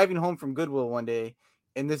was driving home from Goodwill one day,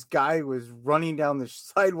 and this guy was running down the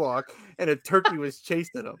sidewalk, and a turkey was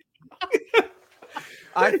chasing him.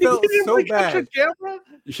 I felt so bad.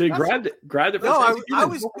 You should have grabbed it. No,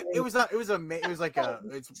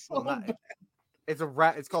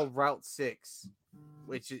 it's called Route 6,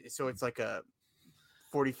 it's like a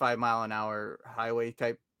 45 mile an hour highway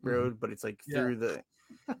type road, but it's like through the,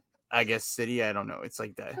 I guess, city. I don't know. It's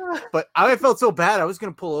like that. But I felt so bad. I was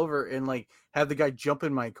going to pull over and like have the guy jump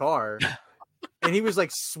in my car, and he was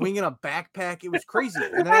like swinging a backpack. It was crazy.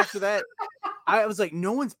 And then after that, I was like,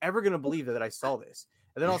 no one's ever going to believe that I saw this.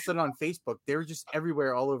 And then all of a sudden on Facebook, they were just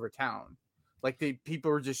everywhere all over town. Like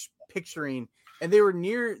people were just picturing, and they were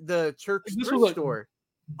near the church thrift store.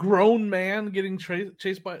 Grown man getting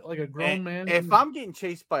chased by like a grown man. If I'm getting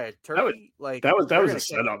chased by a turkey, that was a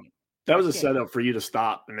setup. That was a setup for you to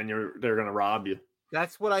stop, and then they're going to rob you.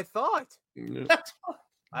 That's what I thought. Yeah.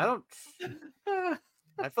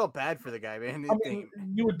 I felt bad for the guy, man.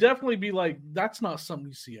 You would definitely be like, that's not something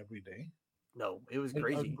you see every day. No, it was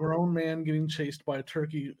crazy. A grown man getting chased by a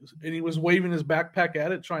turkey, and he was waving his backpack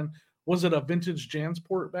at it, was it a vintage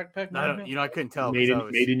Jansport backpack? I couldn't tell. Made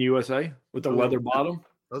in USA with the leather bottom.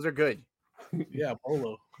 Those are good. Yeah,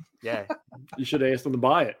 polo. Yeah, you should have asked them to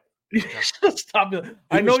buy it. Stop it!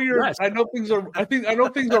 I know things are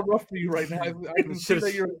rough for you right now. I can see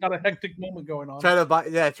that you've got a hectic moment going on. Try to buy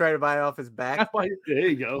it off his back. There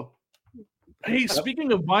you go. Hey,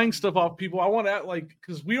 speaking of buying stuff off people, I want to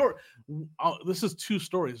because this is two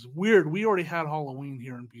stories. Weird. We already had Halloween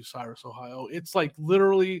here in Bucyrus, Ohio. It's like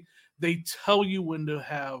literally they tell you when to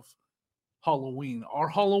have Halloween. Our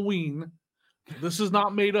Halloween, this is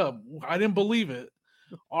not made up. I didn't believe it.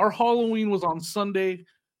 Our Halloween was on Sunday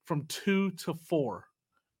from 2 to 4.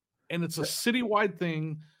 And it's a citywide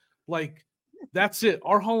thing. Like, that's it.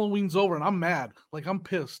 Our Halloween's over, and I'm mad. Like, I'm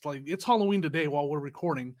pissed. Like, it's Halloween today while we're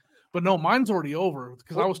recording. But no, mine's already over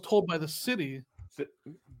because I was told by the city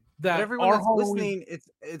that everyone that's listening,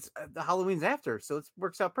 it's the Halloween's after, so it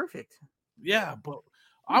works out perfect. Yeah, but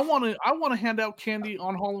I want to hand out candy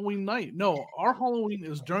on Halloween night. No, our Halloween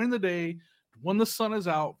is during the day. when the sun is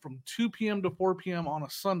out from 2 p.m. to 4 p.m. on a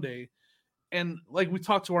Sunday. And like we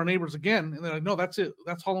talked to our neighbors again, and they're like, no, that's it.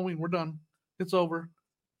 That's Halloween. We're done. It's over.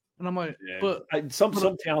 And I'm like, but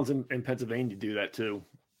some towns in Pennsylvania do that too.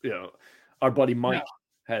 You know, our buddy Mike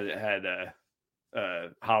had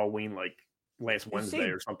Halloween like last Wednesday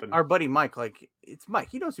or something. Our buddy Mike, like it's Mike.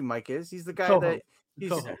 He knows who Mike is. He's the guy that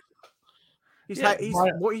he's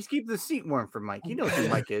keeping the seat warm for Mike. He knows who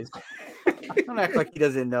Mike is. Don't act like he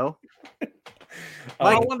doesn't know.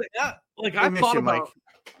 Mike, I thought about.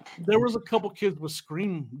 There was a couple kids with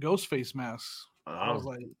Scream ghost face masks. I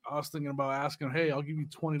was thinking about asking, hey, I'll give you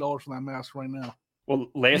 $20 for that mask right now. Well,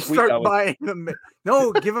 last week start buying them.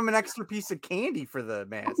 No, give them an extra piece of candy for the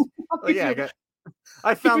mask. Oh yeah,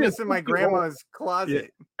 I found this in my grandma's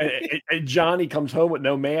closet. Yeah. And Johnny comes home with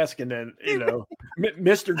no mask, and then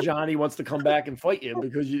Mr. Johnny wants to come back and fight you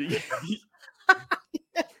because you.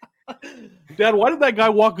 Dad, why did that guy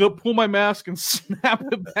walk up, pull my mask, and snap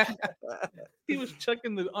it back? He was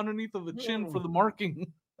checking the underneath of the chin for the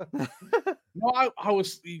marking. No, I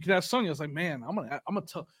was. You can ask Sonya. I was like, man, I'm gonna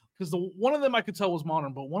tell, because one of them I could tell was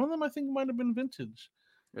modern, but one of them I think might have been vintage.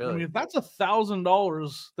 Really? I mean, if that's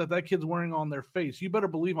 $1,000 that kid's wearing on their face, you better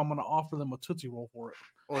believe I'm gonna offer them a Tootsie Roll for it.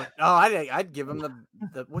 I'd give them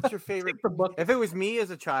the what's your favorite? If it was me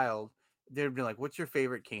as a child, they'd be like, what's your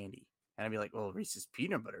favorite candy? And I'd be like, well, Reese's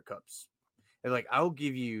Peanut Butter Cups. They're like, I'll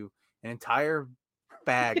give you an entire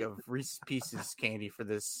bag of Reese's Pieces candy for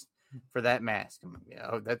that mask. I'm like,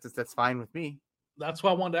 yeah, that's fine with me. That's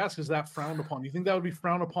why I wanted to ask, is that frowned upon? You think that would be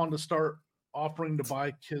frowned upon to start offering to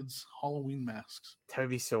buy kids Halloween masks? That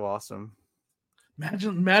would be so awesome.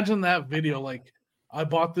 Imagine that video. Like, I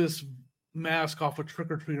bought this mask off a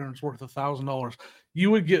trick-or-treater and it's worth $1,000.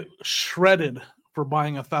 You would get shredded for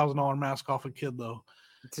buying $1,000 mask off a kid, though.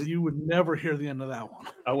 You would never hear the end of that one.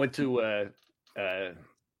 I went to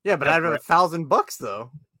yeah, but I'd have $1,000 though.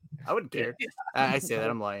 I wouldn't care. I say that,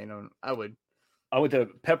 I'm lying. I would. I went to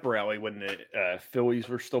Pep Rally when the Phillies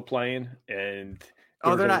were still playing, and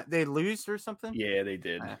they're not. They lose or something. Yeah, they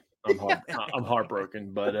did. I'm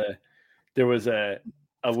heartbroken, but there was a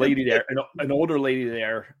lady there, an older lady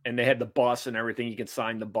there, and they had the bus and everything. You can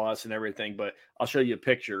sign the bus and everything. But I'll show you a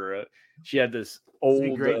picture. She had this old.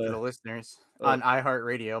 It'd be great for the listeners on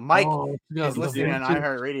iHeartRadio. Mike is listening on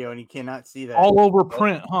iHeartRadio, and he cannot see that. All over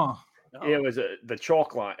print, huh? Yeah, it was a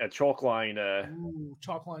chalk line. Chalk line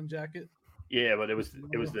jacket. Yeah, but it was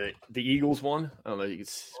the Eagles one. I don't know. You can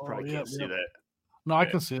probably can't see that. No, I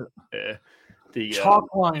can see it. Yeah, the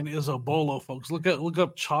chalk line is a bolo, folks. Look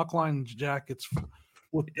up chalk line jackets,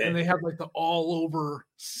 and they have like the all over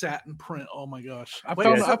satin print. Oh my gosh, I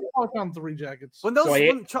found 3 jackets. When those, I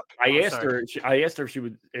asked her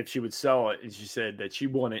if she would sell it, and she said that she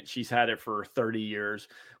won it. She's had it for 30 years,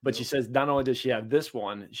 but she says not only does she have this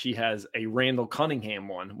one, she has a Randall Cunningham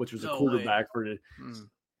one, which was a quarterback for the.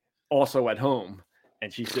 Also at home,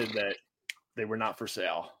 and she said that they were not for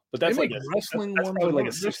sale. But that's like that's probably like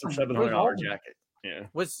a $600 or $700 jacket. Yeah.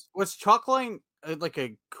 Was Chalkline like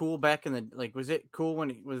a cool back in the was it cool when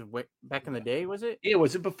it was back in the day? Was it? Yeah.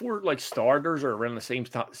 Was it before like Starters or around the same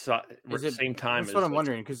time? Same time. That's what I'm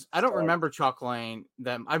wondering, because I don't remember Chalkline.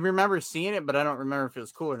 I remember seeing it, but I don't remember if it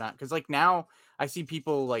was cool or not. Because like now I see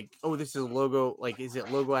people like, oh, this is a logo. Like, is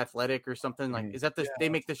it Logo Athletic or something? Like, is that they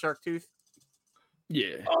make the shark tooth?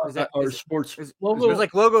 Yeah, sports? There's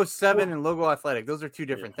like Logo 7 and Logo Athletic. Those are 2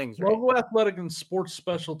 different things, right? Logo Athletic and Sports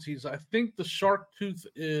Specialties. I think the Shark Tooth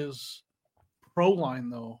is Proline,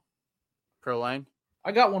 though. Proline?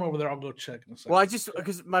 I got one over there. I'll go check in a second. Well, I just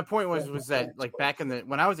because my point was that like back in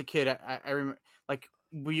when I was a kid, I remember like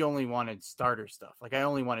we only wanted starter stuff. Like I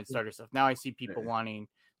only wanted starter stuff. Now I see people wanting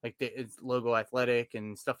like it's Logo Athletic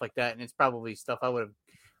and stuff like that, and it's probably stuff I would have.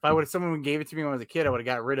 If someone gave it to me when I was a kid, I would have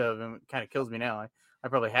got rid of, and it kind of kills me now. I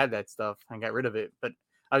probably had that stuff and got rid of it, but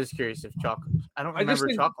I was just curious if I don't remember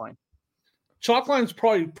Chalkline. Chalkline's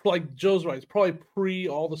probably like Joe's right. It's probably pre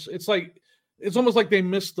all this. It's almost like they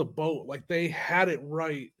missed the boat. Like they had it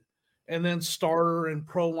right, and then Starter and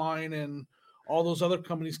Proline and all those other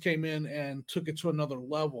companies came in and took it to another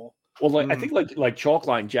level. Well, I think like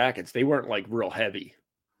Chalkline jackets, they weren't like real heavy,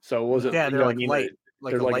 so it wasn't. Yeah, they're like light.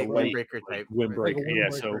 Like a light windbreaker type. Windbreaker, yeah.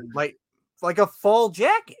 So like a fall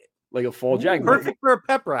jacket. Like a fall jacket. Perfect for a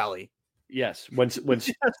pep rally. Yes. When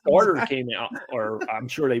Starter came out, or I'm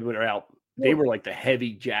sure they were out, they were like the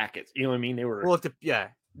heavy jackets. You know what I mean? They were. Well,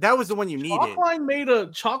 that was the one you needed.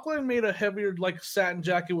 Chalkline made a heavier like satin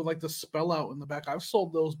jacket with like the spell out in the back. I've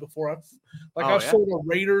sold those before. I've sold a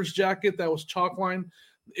Raiders jacket that was Chalkline.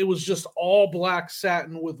 It was just all black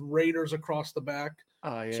satin with Raiders across the back.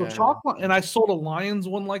 Oh, yeah. So Chalkline, and I sold a Lions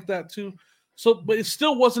one like that too. So, but it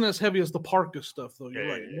still wasn't as heavy as the Parka stuff, though. You're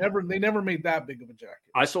right. Yeah. They never made that big of a jacket.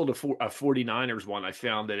 I sold a 49ers one. I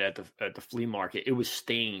found it at the flea market. It was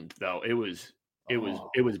stained though. It was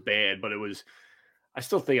bad, but I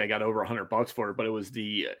still think I got over $100 for it, but it was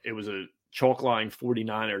a chalk line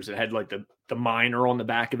 49ers. It had like the miner on the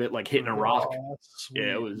back of it, like hitting a rock.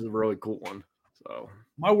 Yeah, it was a really cool one. So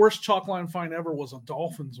my worst chalk line find ever was a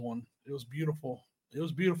Dolphins one. It was beautiful.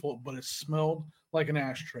 But it smelled like an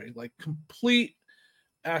ashtray, like complete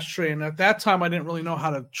ashtray. And at that time, I didn't really know how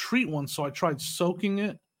to treat one, so I tried soaking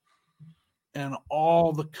it, and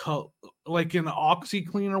all the like in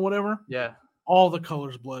OxyClean or whatever. Yeah, all the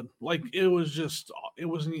colors bled. Like it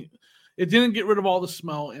didn't get rid of all the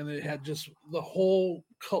smell, and it had just all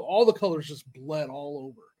the colors just bled all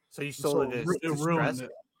over. So you sold it as distressed?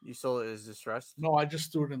 You sold it as distressed? No, I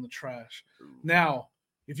just threw it in the trash. Now,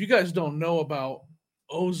 if you guys don't know about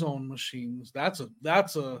ozone machines, that is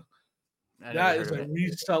a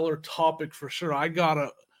reseller topic for sure. I got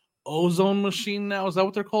a ozone machine now. Is that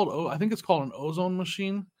what they're called? Oh, I think it's called an ozone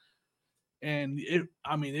machine. And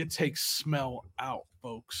it takes smell out,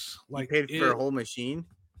 folks. Like you paid for a whole machine?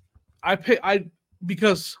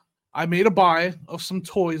 Because I made a buy of some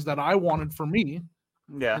toys that I wanted for me.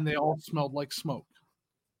 Yeah. And they all smelled like smoke.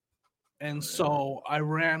 And so I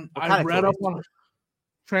read up on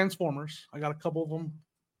Transformers. I got a couple of them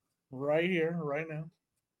right here, right now.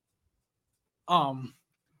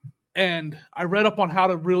 And I read up on how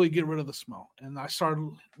to really get rid of the smell. And I started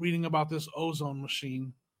reading about this ozone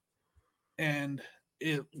machine. And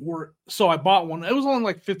it worked. So I bought one. It was only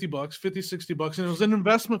like $50, $60. And it was an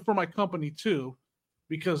investment for my company too.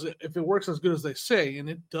 Because if it works as good as they say, and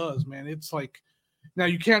it does, man, it's like, now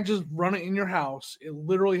you can't just run it in your house. It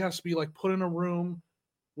literally has to be like put in a room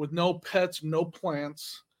with no pets, no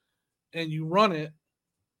plants, and you run it,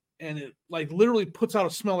 and it like literally puts out a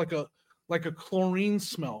smell like a chlorine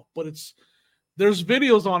smell. But there's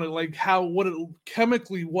videos on it, like what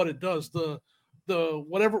it does. The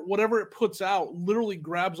whatever it puts out literally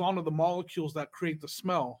grabs onto the molecules that create the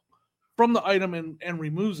smell from the item and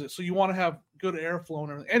removes it. So you want to have good airflow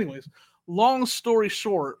and everything. Anyways, long story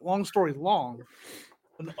long,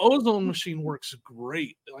 an ozone machine works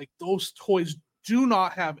great. Like those toys do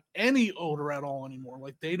not have any odor at all anymore.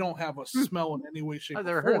 Like they don't have a smell in any way, shape, I've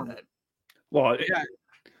never or form. heard of that. Well, yeah.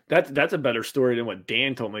 That's a better story than what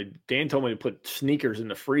Dan told me. Dan told me to put sneakers in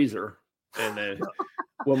the freezer, and then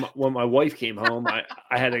when my wife came home, I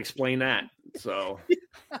had to explain that. So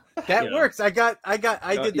that works. I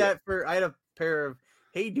did that for. I had a pair of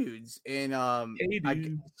Hey Dudes, and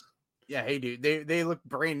Hey Dude. They look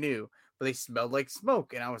brand new, but they smelled like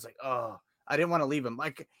smoke, and I was like, oh, I didn't want to leave them.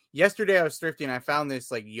 Like yesterday, I was thrifting, and I found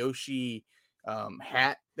this like Yoshi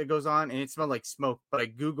hat that goes on, and it smelled like smoke. But I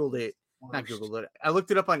Googled it. Not Googled it. I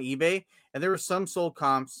looked it up on eBay, and there were some sold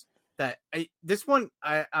comps that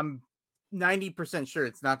I'm 90% sure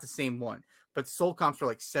it's not the same one, but sold comps were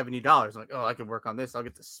like $70. I'm like, oh, I can work on this. I'll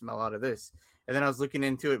get the smell out of this. And then I was looking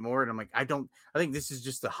into it more, and I'm like, I think this is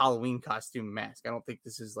just a Halloween costume mask. I don't think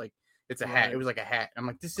this is like, it's a hat. It was like a hat. I'm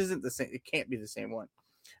like, this isn't the same. It can't be the same one.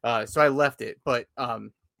 So I left it. But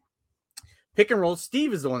Pick and Roll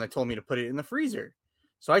Steve is the one that told me to put it in the freezer.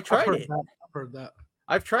 So I tried it. I've heard that.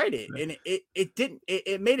 I've tried it, and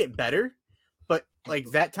it made it better. But like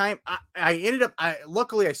that time, I ended up.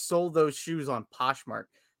 Luckily I sold those shoes on Poshmark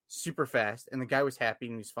super fast, and the guy was happy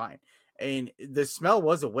and he's fine. And the smell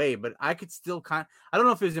was away, but I could still I don't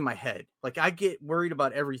know if it was in my head. Like I get worried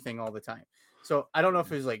about everything all the time. So I don't know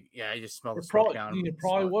if it was like, I just smell the smoke down. It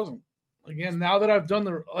probably wasn't. Again, now that I've done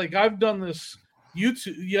this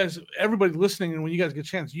YouTube, you guys, everybody listening, and when you guys get a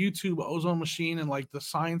chance, YouTube ozone machine and like the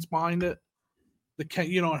science behind it,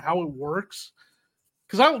 and how it works.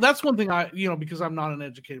 Because that's one thing because I'm not an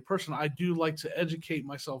educated person, I do like to educate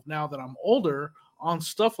myself now that I'm older on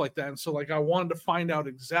stuff like that. And so like I wanted to find out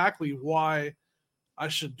exactly why I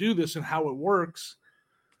should do this and how it works.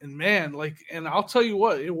 And man, and I'll tell you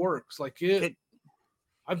what, it works. Like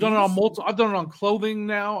I've done it on clothing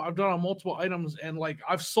now. I've done it on multiple items, and like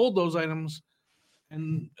I've sold those items,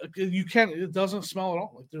 and it doesn't smell at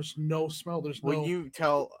all. Like there's no smell. Will you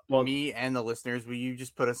tell me and the listeners, will you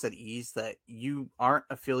just put us at ease that you aren't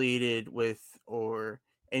affiliated with or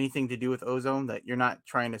anything to do with ozone, that you're not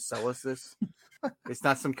trying to sell us this? It's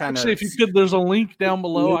not some kind Actually, if you could, there's a link down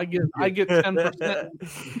below. I get 10%.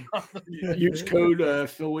 Use code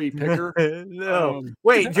Philly Picker. No,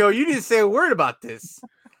 wait, Joe, you didn't say a word about this.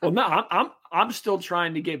 Well, no, I'm still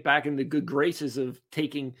trying to get back in the good graces of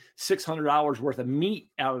taking $600 worth of meat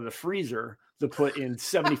out of the freezer to put in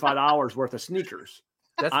 $75 worth of sneakers.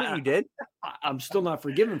 That's what you did? I'm still not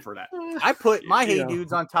forgiven for that. I put my Hey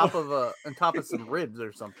Dudes on top of some ribs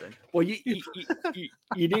or something. Well, you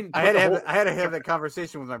didn't. I had to have that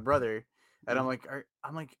conversation with my brother, and I'm like,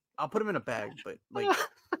 I'll put them in a bag, but like,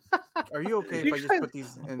 are you okay if I just put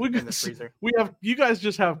these in the freezer? You guys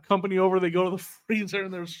just have company over. They go to the freezer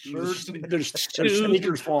and there's shirts and there's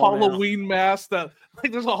sneakers falling Halloween mask that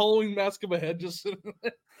like there's a Halloween mask of a head just sitting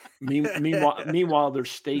there. Meanwhile,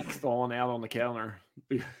 there's steak falling out on the counter.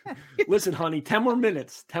 Listen, honey, 10 more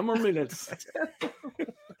minutes. 10 more minutes.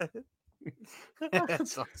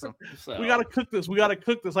 That's awesome. So, we gotta cook this.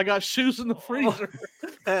 I got shoes in the freezer.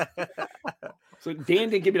 So Dan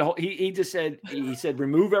didn't give me the whole. He just said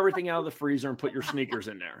remove everything out of the freezer and put your sneakers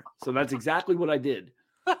in there. So that's exactly what I did.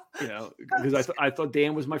 Because I thought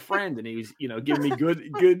Dan was my friend and he was giving me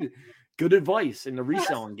good advice in the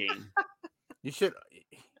reselling game. You should.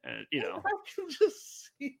 I can just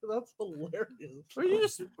see that's hilarious. Are you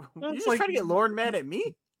just trying to get Lauren mad at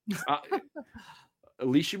me? At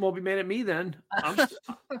least you won't be mad at me then.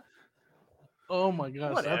 Oh my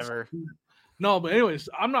gosh! Whatever. No, but anyways,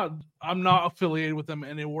 I'm not affiliated with them,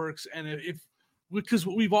 and it works. And because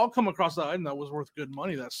we've all come across that item that was worth good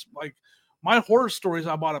money. That's like my horror stories.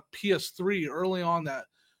 I bought a PS3 early on that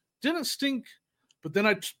didn't stink, but then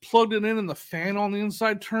I plugged it in, and the fan on the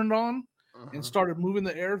inside turned on. And started moving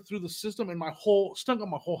the air through the system, and stunk on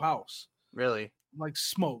my whole house. Really, like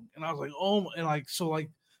smoke. And I was like, oh, and like so, like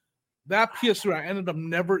that PS3, I ended up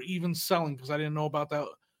never even selling because I didn't know about that.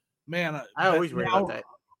 Man, I always read about that.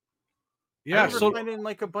 Yeah, so finding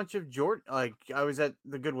like a bunch of Jordan. Like I was at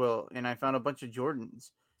the Goodwill and I found a bunch of Jordans,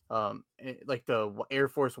 like the Air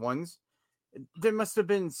Force Ones. There must have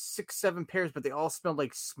been 6-7 pairs, but they all smelled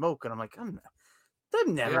like smoke. And I'm like, I'm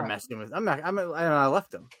never messing with. I left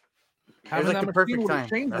them. Having like that machine would have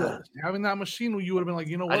changed it. Having that machine, you would have been like,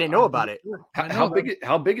 you know what? I didn't know about it.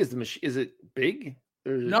 How big is the machine? Is it big?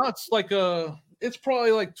 No, it's like it's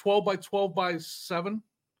probably like 12 by 12 by 7.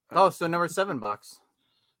 Oh, so number $7.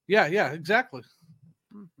 Yeah, exactly.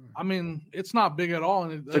 I mean, it's not big at all.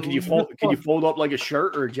 And so can you fold up like a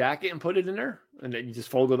shirt or a jacket and put it in there, and then you just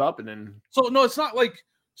fold it up and then? So no, it's not like.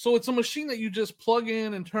 So it's a machine that you just plug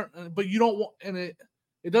in and turn, but you don't want, and it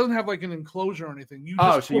doesn't have like an enclosure or anything. You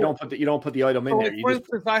don't put the item in there. Like, for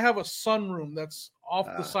instance, I have a sunroom that's off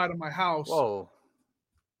the side of my house. Whoa.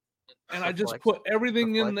 And I just put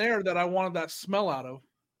everything in there that I wanted that smell out of.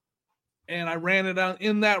 And I ran it out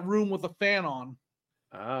in that room with a fan on.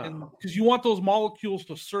 And because you want those molecules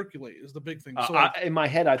to circulate is the big thing. So in my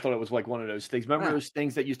head, I thought it was like one of those things. Remember those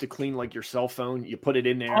things that used to clean like your cell phone? You put it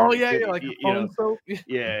in there. Oh yeah, like a phone soap.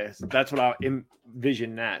 Yeah, so that's what I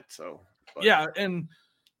envisioned that. So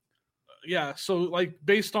so like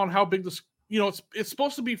based on how big this, it's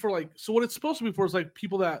supposed to be for like. So what it's supposed to be for is like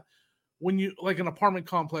people that when you like an apartment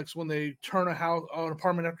complex when they turn an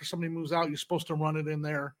apartment after somebody moves out, you're supposed to run it in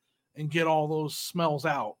there and get all those smells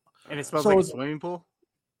out. And it smells like a swimming pool.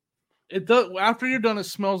 It does. After you're done, it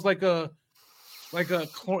smells like has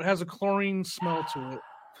a chlorine smell to it.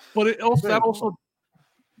 But it also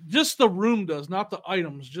just the room does, not the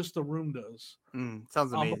items. Just the room does.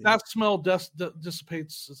 Sounds amazing. But that smell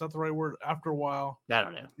dissipates. Is that the right word? After a while, I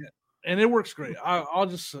don't know. Yeah. And it works great. I'll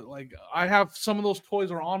just like I have some of those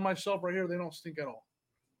toys are on my shelf right here. They don't stink at all.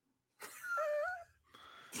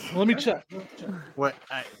 Let me check. What?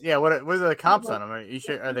 What are the comps on them? Are you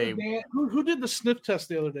sure? Are they? Who did the sniff test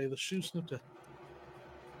the other day? The shoe sniff test.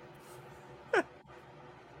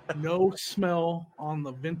 No smell on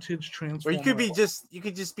the vintage Transformer. Or you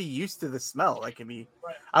could just be used to the smell. Like it be.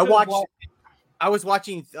 Right. I was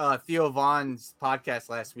watching Theo Vaughn's podcast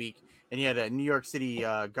last week, and he had a New York City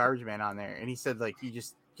garbage man on there, and he said like you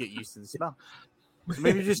just get used to the smell. So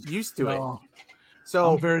maybe you're just used to it.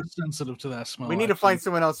 So I'm very sensitive to that smell. We need to find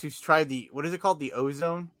someone else who's tried what is it called? The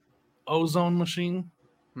ozone machine.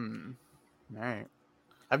 All right.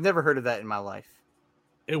 I've never heard of that in my life.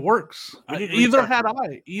 It works. Either had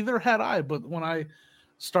I, but when I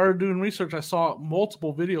started doing research, I saw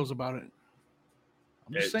multiple videos about it.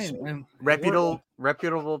 I'm just saying, man.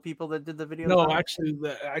 Reputable people that did the video? No,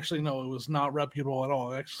 actually, no, it was not reputable at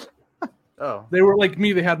all. Actually. Oh. They were like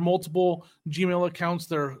me. They had multiple Gmail accounts.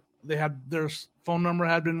 Their phone number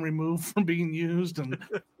had been removed from being used, and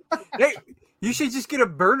hey, you should just get a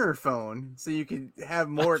burner phone so you can have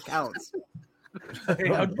more accounts. Hey,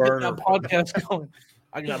 I'll get that podcast going.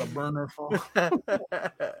 I got a burner phone.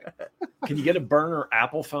 Can you get a burner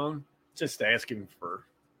Apple phone? Just asking for.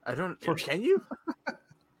 Can you?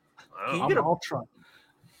 I'll try.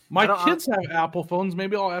 My kids have Apple phones.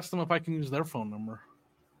 Maybe I'll ask them if I can use their phone number.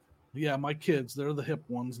 Yeah, my kids, they're the hip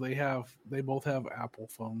ones. They both have Apple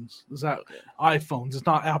phones. Is that iPhones? It's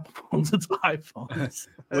not Apple phones, it's iPhones.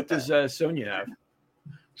 What does Sonia have?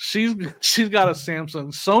 She's got a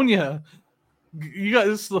Samsung. Sonia, you guys,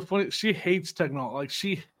 this is the funny. She hates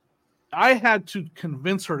technology. Like I had to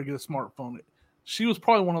convince her to get a smartphone. She was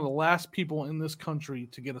probably one of the last people in this country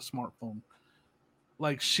to get a smartphone.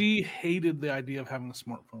 Like she hated the idea of having a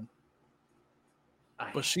smartphone,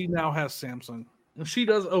 but she now has Samsung, and she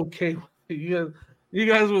does okay. You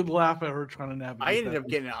guys would laugh at her trying to navigate. I ended up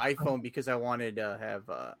getting an iPhone because I wanted to have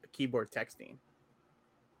keyboard texting.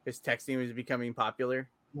 Because texting was becoming popular.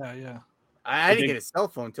 Yeah. I didn't get a cell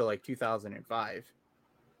phone until like 2005.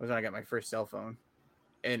 Was when I got my first cell phone,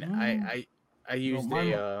 and I used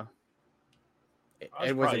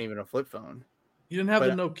it wasn't even a flip phone. You didn't have the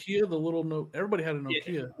Nokia, the little Note. Everybody had a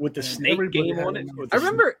Nokia with the snake game on it. I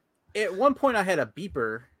remember at one point I had a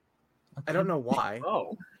beeper. I don't know why.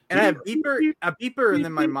 Oh, and I had a beeper, and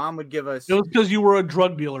then my mom would give us. It was because you were a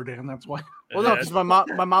drug dealer, Dan. That's why. Well, no, because my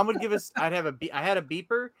mom would give us. I had a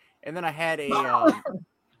beeper, and then I had a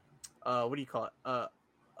what do you call it?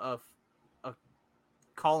 A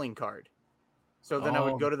calling card. So then I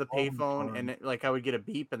would go to the payphone, and I would get a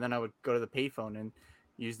beep, and then I would go to the payphone and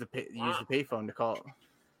use the payphone to call.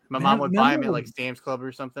 My mom would buy them at like Sam's Club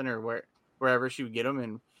or something, or wherever she would get them,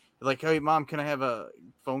 and like, hey mom, can I have a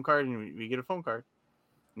phone card? And we get a phone card.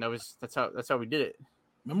 And that's how we did it.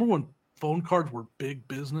 Remember when phone cards were big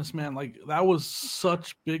business, man? Like that was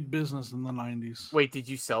such big business in the 90s. Wait, did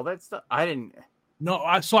you sell that stuff? I didn't. No,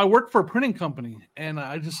 I worked for a printing company, and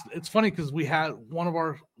it's funny because we had one of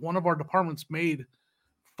our departments made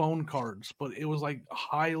phone cards, but it was like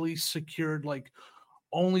highly secured, like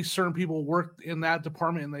only certain people worked in that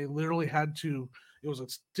department, and they literally had to. It was a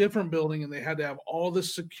different building, and they had to have all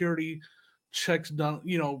this security checks done,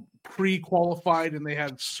 pre-qualified, and they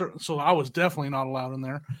had certain. So I was definitely not allowed in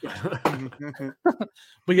there.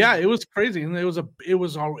 But yeah, it was crazy, and it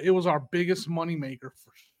was our biggest money maker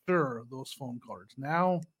for sure. Those phone cards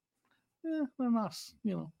now, they're not.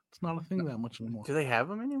 It's not a thing that much anymore. Do they have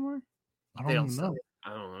them anymore? I don't even know. I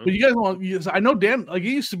don't know. But you guys I know Dan. Like it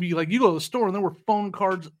used to be, like you go to the store and there were phone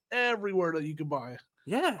cards everywhere that you could buy.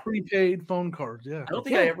 Yeah, prepaid phone cards. Yeah, I don't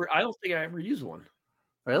think I ever used one.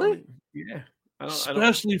 Really? Yeah.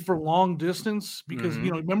 Especially for long distance, because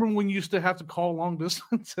remember when you used to have to call long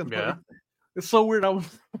distance? And it's so weird.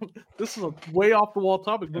 This is a way off the wall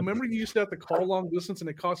topic. But remember you used to have to call long distance and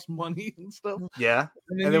it cost money and stuff. Yeah,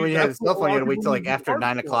 and then when you had a cell phone, you had to wait till like after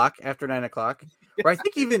 9 o'clock. After 9 o'clock, or I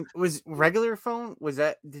think even was regular phone. Was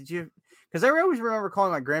that? Did you? Because I always remember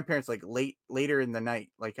calling my grandparents like later in the night.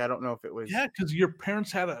 Like I don't know if it was. Yeah, because your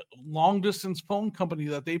parents had a long distance phone company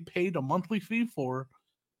that they paid a monthly fee for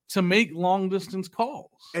to make long distance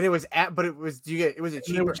calls. And it was it was cheaper. It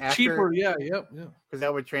was cheaper, yeah. Because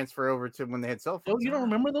that would transfer over to when they had cell phones. Oh, you don't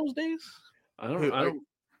remember those days? I don't really?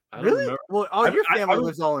 Remember. Well, your family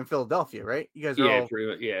was all in Philadelphia, right? You guys are all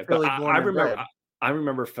Philly born. I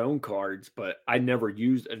remember phone cards, but I never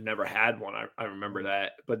had one. I remember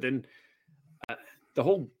that. But then the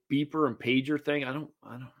whole beeper and pager thing, I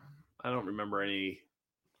don't remember any.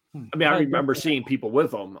 I mean, I remember seeing people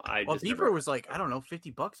with them. Beeper was like, I don't know,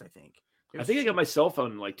 $50, I think. I think I got my cell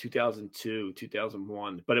phone in like 2002,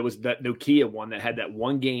 2001, but it was that Nokia one that had that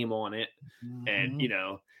one game on it, and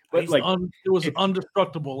but like it was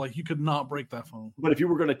indestructible. Like you could not break that phone. But if you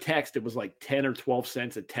were going to text, it was like 10 or 12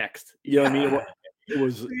 cents a text. You know what I mean? It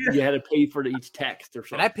was you had to pay for each text or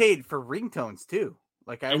something. And I paid for ringtones too.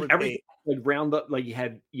 Like I would pay, like round up, like you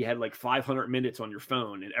had like 500 minutes on your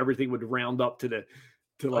phone, and everything would round up to the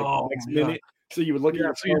next minute. So you would look at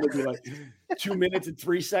your phone and be like 2 minutes and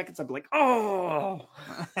 3 seconds. I'd be like,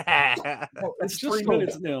 it's just 3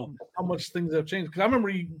 minutes now. How much things have changed? Because I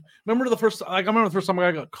remember the first time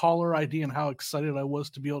I got caller ID and how excited I was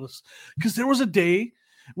to be able to. Because there was a day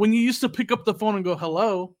when you used to pick up the phone and go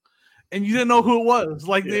hello, and you didn't know who it was.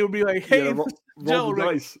 Like they would be like, "Hey, Joe."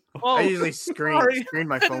 Like, I usually screen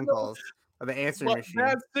my phone calls on the answering machine.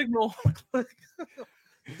 Bad signal.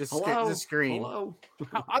 Just screen. Hello.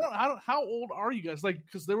 How old are you guys? Like,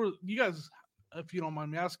 because you guys, if you don't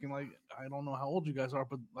mind me asking, like, I don't know how old you guys are,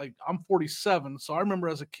 but like, I'm 47, so I remember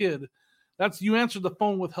as a kid, you answered the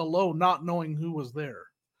phone with hello, not knowing who was there.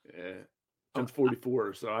 Yeah, I'm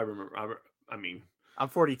 44, so I remember. I'm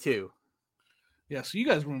 42. Yeah, so you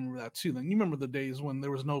guys remember that too. Then you remember the days when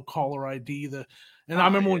there was no caller ID. I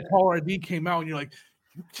remember when caller ID came out, and you're like,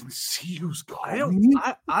 you can see who's calling.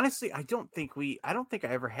 Honestly, I don't think I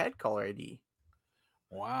ever had caller ID.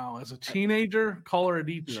 Wow, as a teenager, caller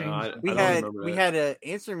ID changed. We had an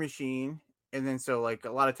answering machine, And then so like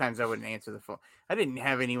a lot of times I wouldn't answer the phone. I didn't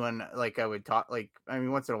have anyone like I would talk like I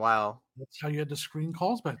mean once in a while. That's how you had to screen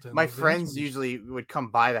calls back then. My friends usually would come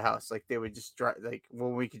by the house. Like they would just drive. Like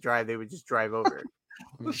when we could drive, they would just drive over.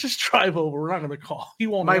 Let's just drive over. We're not going to call. He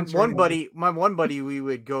won't. My one buddy, we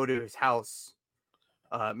would go to his house.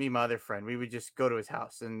 Me and my other friend, we would just go to his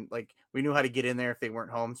house, and like we knew how to get in there if they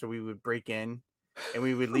weren't home, so we would break in, and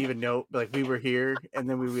we would leave a note like we were here, and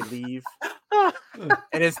then we would leave.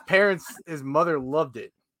 And his mother loved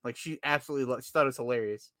it. Like she absolutely loved. She thought it was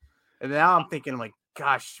hilarious. And now I'm thinking, I'm like,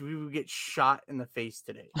 gosh, we would get shot in the face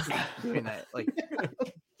today. Doing that, like,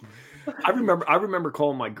 I remember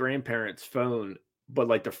calling my grandparents' phone, but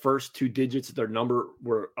like the first 2 digits of their number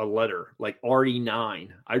were a letter, like RE9.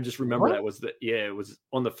 I just remember that was it was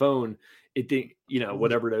on the phone. It didn't,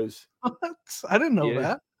 whatever those. I didn't know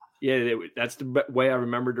that. Yeah, that's the way I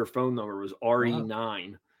remembered their phone number was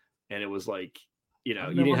RE9, and it was like, you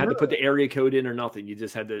didn't have to put the area code in or nothing. You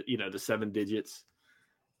just had the, the 7 digits,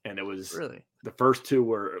 and it was really the first 2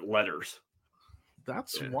 were letters.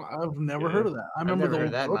 That's why I've never heard of that. I've never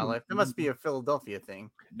heard that in my life. It must be a Philadelphia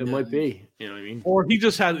thing. It might be. You know what I mean? Or he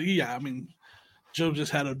just had. Yeah, I mean, Joe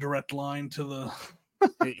just had a direct line to the.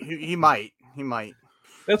 he might.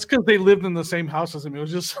 That's because they lived in the same house as him. It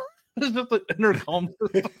was just an intercom.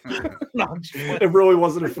 It really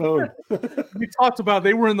wasn't a phone. We talked about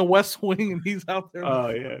they were in the West Wing and he's out there. Oh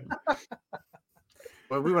yeah.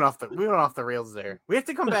 Well, we went off the rails there. We have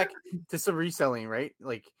to come back to some reselling, right?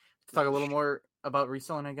 Like to talk a little more about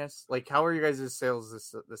reselling, I guess. Like, how are you guys' sales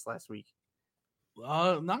this last week?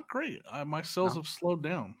 Not great. My sales have slowed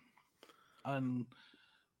down, and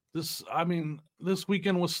this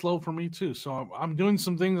weekend was slow for me too. So I'm doing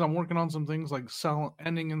some things. I'm working on some things like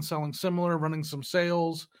ending and selling similar, running some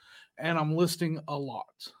sales, and I'm listing a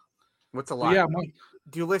lot. What's a lot? Yeah.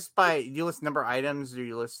 Do you list number of items? Or do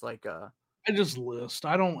you list like I just list.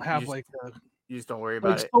 I don't have you just don't worry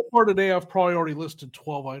about it. So far today, I've probably already listed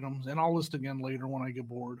 12 items, and I'll list again later when I get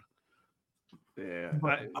bored. Yeah,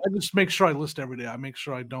 I just make sure I list every day. I make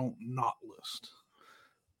sure I don't not list.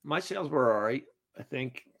 My sales were all right. I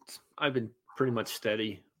think I've been pretty much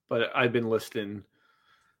steady, but I've been listing.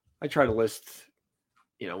 I try to list,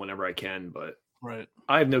 whenever I can, but right.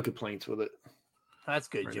 I have no complaints with it. That's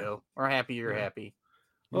good, right, Joe. We're happy you're happy.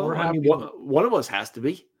 Well, we're happy. One of us has to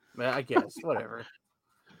be. I guess.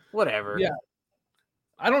 Whatever. Yeah.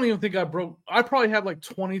 I don't even think I probably had like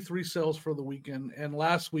 23 sales for the weekend, and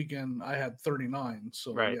last weekend I had 39.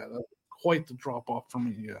 So right. Yeah, that's quite the drop off for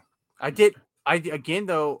me. Yeah. I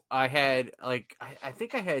had like I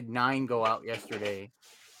think I had 9 go out yesterday.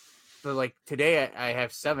 But like today I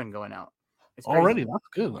have 7 going out. Already, that's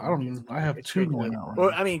good. I have 2 going out. Right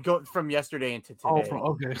well, now. I mean, go from yesterday into today.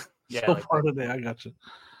 Okay. Yeah. So far today, I got you.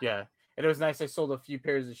 Yeah. And it was nice. I sold a few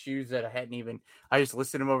pairs of shoes that I just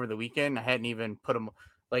listed them over the weekend. I hadn't even put them,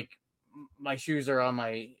 like my shoes are on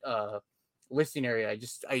my listing area.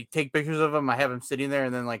 I take pictures of them. I have them sitting there.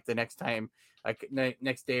 And then like the next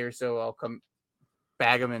next day or so, I'll come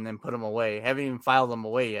bag them and then put them away. I haven't even filed them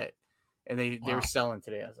away yet. And they were selling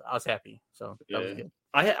today. I was happy. So that was good.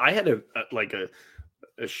 I had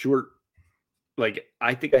a short, like,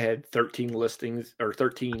 I think I had 13 listings or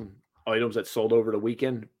 13 items that sold over the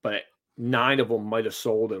weekend, but 9 of them might have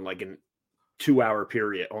sold in like a 2-hour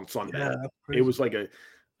period on Sunday. Yeah, it was like a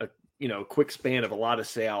quick span of a lot of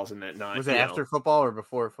sales in that night. Was it after football or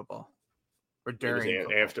before football? Or during? It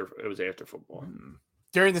was after football.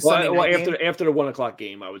 During the Sunday night game? After the 1:00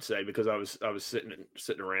 game, I would say, because I was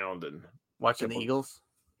sitting around and watching the Eagles.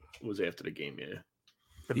 It was after the game, yeah.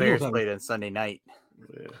 The Bears played on Sunday night.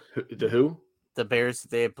 Yeah. The who? The Bears.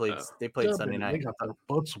 They played. They played Sunday night. They got their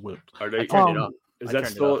butts whipped. Are they? Turned it up.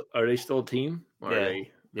 Are they still a team?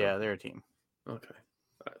 Yeah, they're a team. Okay.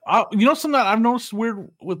 Something that I've noticed weird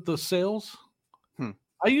with the sales.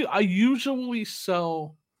 I usually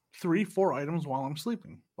sell 3-4 items while I'm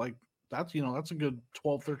sleeping. Like that's a good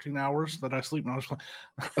 12-13 hours that I sleep. Not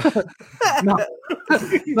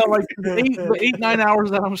like the 8-9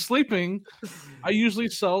 hours that I'm sleeping. I usually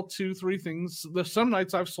sell 2-3 things. There's some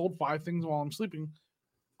nights I've sold 5 things while I'm sleeping.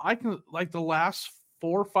 I can, like, the last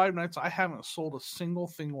 4 or 5 nights I haven't sold a single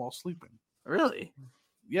thing while sleeping. Really?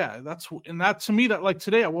 Yeah, that to me, that like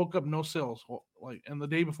today I woke up no sales, like, and the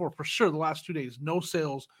day before for sure the last 2 days no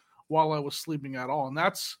sales while I was sleeping at all, and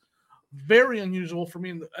that's very unusual for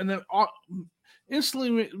me. And then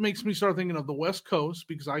instantly it makes me start thinking of the West Coast,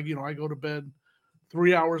 because I go to bed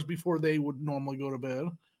 3 hours before they would normally go to bed,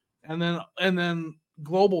 and then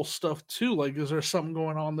global stuff too. Like, is there something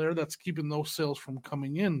going on there that's keeping those sales from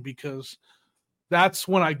coming in? Because that's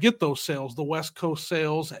when I get those sales, the West Coast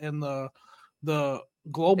sales and the The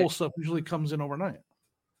global stuff usually comes in overnight.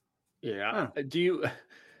 Yeah.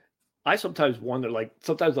 I sometimes wonder, like,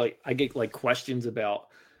 I get like questions about,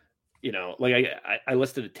 like I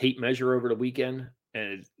listed a tape measure over the weekend,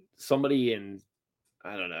 and somebody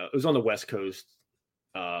I don't know, it was on the West Coast,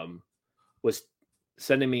 was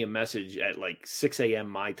sending me a message at like 6 a.m.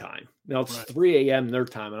 my time. Now it's 3 a.m. their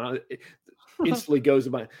time, and it instantly goes to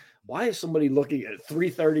my, why is somebody looking at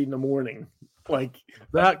 3:30 in the morning? Like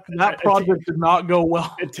that project did not go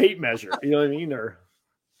well. A tape measure, you know what I mean? Or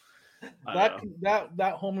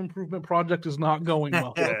that home improvement project is not going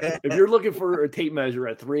well. Yeah. If you're looking for a tape measure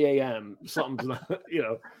at 3 a.m., something's not,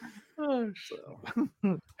 So.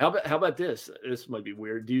 How about this? This might be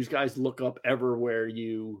weird. Do you guys look up ever where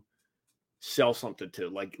you sell something to?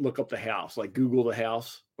 Like look up the house, like Google the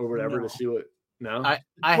house or whatever to see what? No,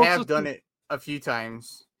 I have done it a few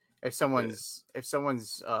times. If someone's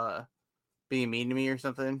being mean to me or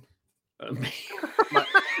something.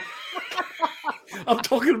 I'm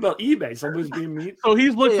talking about eBay. Someone's being mean. So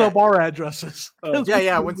he's looked up our addresses.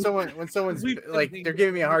 Yeah. When someone's like they're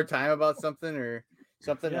giving me a hard time about something or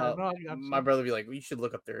something, my brother will be like, well, you should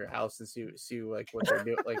look up their house and see like what they're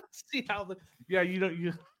doing. Like see how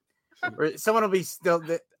or someone will be still.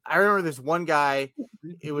 I remember this one guy.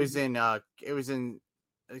 It was in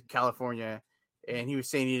California, and he was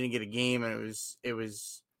saying he didn't get a game, and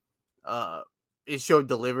it showed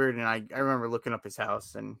delivered, and I remember looking up his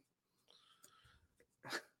house, and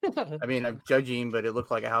I mean I'm judging, but it looked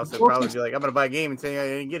like a house that probably be like, I'm gonna buy a game and say I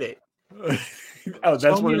didn't get it. Oh,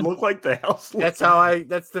 that's what it looked like. The house. That's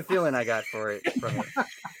the feeling I got from it.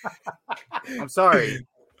 I'm sorry.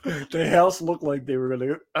 The house looked like they were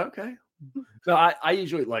gonna. Okay. No, I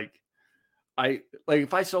usually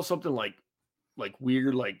if I sell something like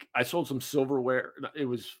weird, like I sold some silverware. It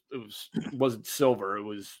wasn't silver. It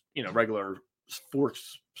was regular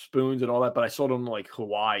forks, spoons, and all that. But I sold them like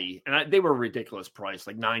Hawaii, and they were a ridiculous price,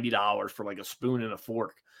 like $90 for like a spoon and a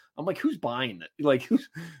fork. I'm like, who's buying it? Like,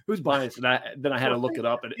 who's buying it? So then I had to look it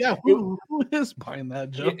up. And who is buying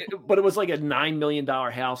that, Joe? But it was like a $9 million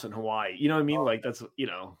house in Hawaii. You know what I mean? Like that's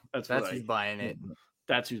who's buying it.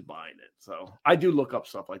 That's who's buying it. So I do look up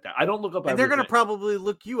stuff like that. I don't look up. And they're gonna probably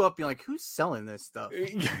look you up. You're like, who's selling this stuff?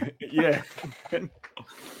 Yeah. The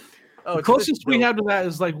closest we have to that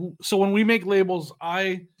is like, so when we make labels,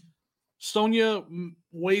 Sonia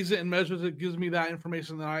weighs it and measures it, gives me that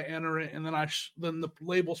information, then I enter it, and then then the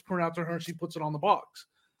labels print out to her, and she puts it on the box.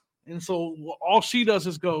 And so all she does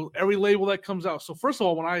is go every label that comes out. So first of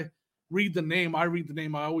all, when I read the name, I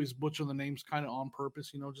always butcher the names kind of on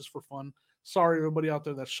purpose, just for fun. Sorry, everybody out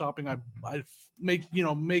there that's shopping. I make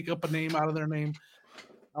up a name out of their name,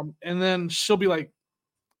 and then she'll be like,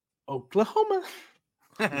 Oklahoma.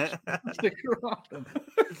 Stick her on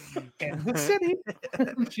Kansas City.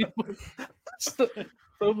 So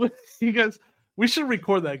you guys, we should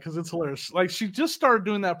record that because it's hilarious. Like she just started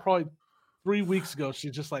doing that probably 3 weeks ago.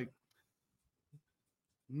 She's just like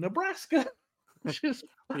Nebraska.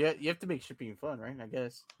 Yeah, you have to make shipping fun, right? I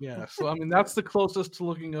guess. Yeah. So I mean, that's the closest to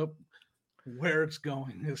looking up where it's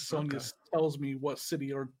going. Is Sonia tells me what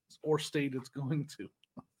city or state it's going to.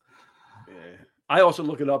 Yeah. I also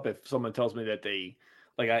look it up if someone tells me that they.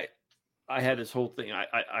 Like I had this whole thing.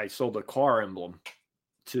 I sold a car emblem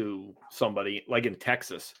to somebody like in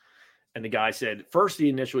Texas, and the guy said first he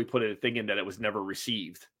initially put a thing in that it was never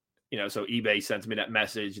received. So eBay sends me that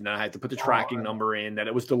message, and then I had to put the tracking number in that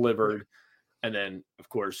it was delivered, and then of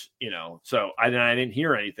course so I didn't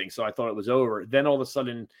hear anything, so I thought it was over. Then all of a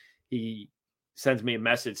sudden he sends me a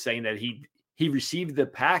message saying that he received the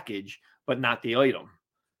package but not the item.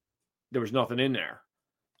 There was nothing in there,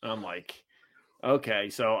 and I'm like. Okay,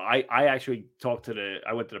 so I actually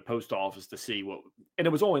I went to the post office to see and it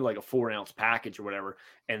was only like a 4-ounce package or whatever,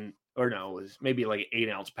 it was maybe like an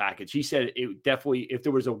 8-ounce package. He said it definitely, if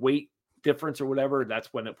there was a weight difference or whatever,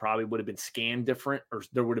 that's when it probably would have been scanned different, or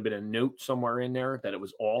there would have been a note somewhere in there that it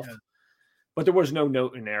was off. Yeah. But there was no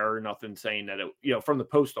note in there or nothing saying that it, from the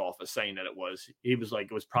post office saying that it was. He was like,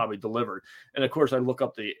 it was probably delivered, and of course I look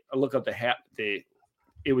up the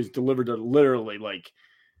it was delivered to literally like.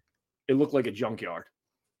 It looked like a junkyard.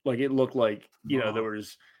 Like it looked like, there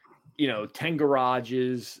was, 10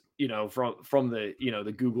 garages, from the,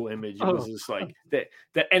 the Google image. It was just like that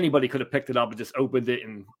anybody could have picked it up and just opened it.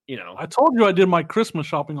 And, I told you I did my Christmas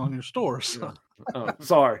shopping on your stores. Oh,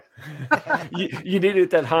 sorry. you needed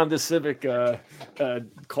that Honda Civic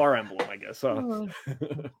car emblem, I guess. Huh?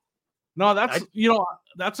 No,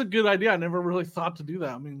 that's a good idea. I never really thought to do that.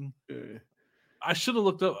 I mean, I should have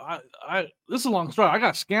looked up. This is a long story. I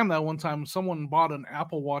got scammed that one time. Someone bought an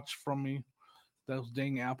Apple Watch from me. Those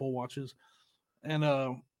dang Apple Watches, and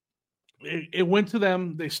it went to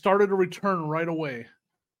them. They started a return right away.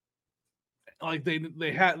 Like they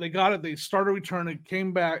got it. They started a return. It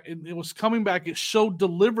came back. It was coming back. It showed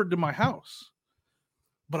delivered to my house,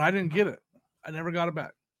 but I didn't get it. I never got it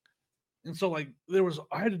back. And so like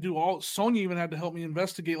I had to do Sonya even had to help me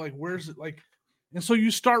investigate, like, where's it, like, and so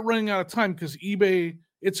you start running out of time because eBay,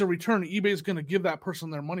 it's a return. eBay is going to give that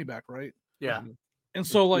person their money back. Right. Yeah. And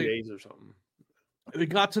so like 2 days or something. It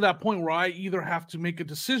got to that point where I either have to make a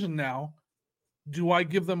decision now. Do I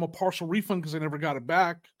give them a partial refund because I never got it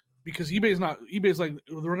back? Because eBay's like,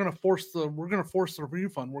 we're going to force the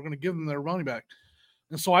refund. We're going to give them their money back.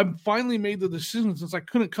 And so I finally made the decision, since I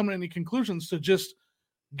couldn't come to any conclusions, to just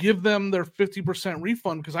give them their 50%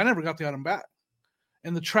 refund because I never got the item back.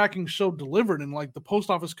 And the tracking showed delivered, and like the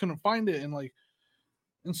post office couldn't find it.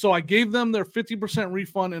 And so I gave them their 50%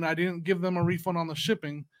 refund, and I didn't give them a refund on the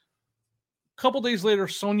shipping. A couple days later,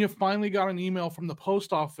 Sonia finally got an email from the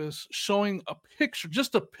post office showing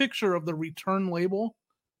just a picture of the return label.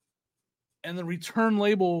 And the return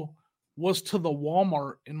label was to the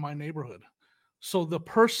Walmart in my neighborhood. So the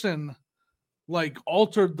person like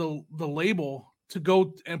altered the label to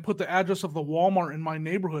go and put the address of the Walmart in my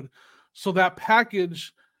neighborhood. So that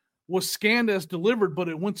package was scanned as delivered, but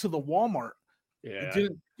it went to the Walmart. Yeah.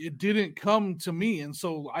 It didn't come to me. And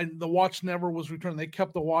so the watch never was returned. They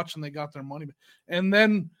kept the watch and they got their money back. And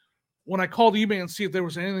then when I called eBay and see if there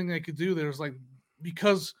was anything they could do, there's like,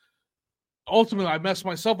 because ultimately I messed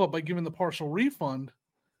myself up by giving the partial refund,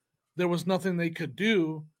 there was nothing they could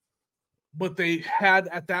do. But they had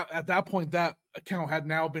at that point, that account had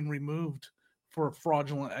now been removed for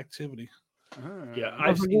fraudulent activity. Yeah,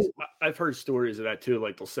 I've heard stories of that too.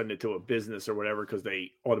 Like they'll send it to a business or whatever because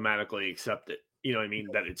they automatically accept it. You know what I mean?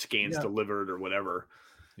 That it scans delivered or whatever.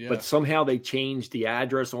 Yeah. But somehow they changed the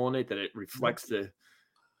address on it that it reflects the.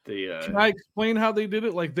 Can I explain how they did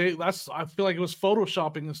it? Like I feel like it was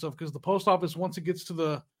photoshopping and stuff, because the post office, once it gets to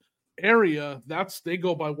the area, they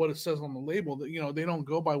go by what it says on the label. That, you know, they don't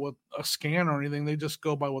go by what a scan or anything. They just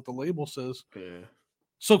go by what the label says. Yeah.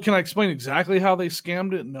 So can I explain exactly how they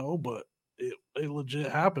scammed it? No, but it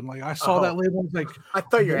legit happened. Like I saw that label. Like I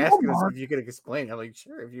thought you were asking us if you could explain. I'm like,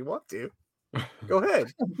 sure, if you want to. Go ahead.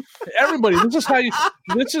 Everybody, this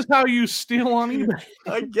is how you steal on eBay.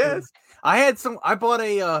 I guess. I bought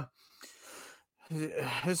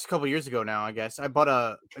this is a couple years ago now, I guess. I bought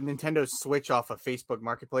a Nintendo Switch off of Facebook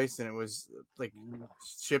Marketplace, and it was like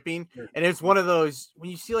shipping. And it's one of those, when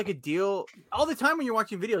you see like a deal all the time when you're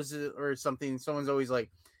watching videos or something, someone's always like,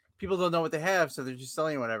 people don't know what they have, so they're just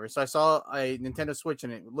selling whatever. So I saw a Nintendo Switch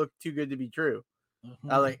and it looked too good to be true.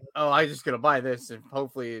 I was like, oh, I'm just gonna buy this and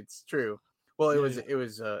hopefully it's true. Well, it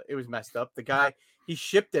was messed up. The guy, he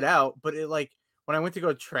shipped it out, but it, like, when I went to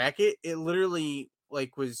go track it, it literally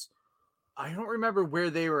like was, I don't remember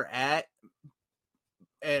where they were at,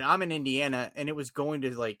 and I'm in Indiana, and it was going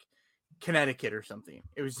to like Connecticut or something.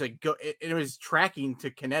 It was like it was tracking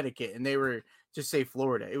to Connecticut, and they were just say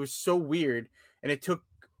Florida. It was so weird, and it took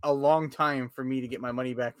a long time for me to get my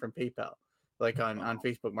money back from PayPal, like on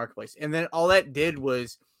Facebook Marketplace. And then all that did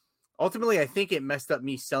was, ultimately, I think it messed up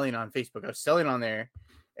me selling on Facebook. I was selling on there,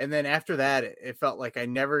 and then after that, it felt like I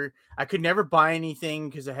could never buy anything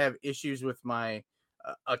because I have issues with my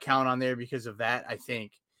account on there because of that, I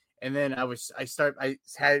think. And then I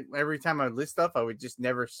had every time I would list stuff, I would just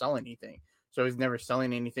never sell anything. So I was never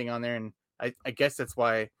selling anything on there, and I guess that's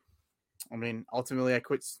why. I mean, ultimately, I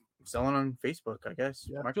quit selling on Facebook, I guess.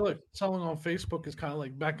 Yeah, I feel like selling on Facebook is kind of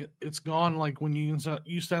like it's gone. Like when you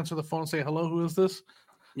used to answer the phone and say, hello, who is this?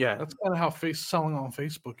 Yeah, that's kind of how selling on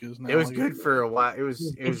Facebook is now. It was good for a while. It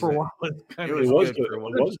was good for a while. It was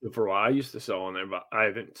good for a while. I used to sell on there, but I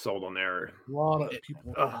haven't sold on there a lot of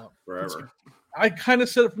people forever. I kind of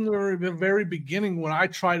said it from the very beginning when I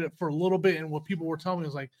tried it for a little bit, and what people were telling me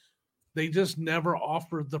was like, they just never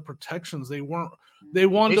offered the protections. They wanted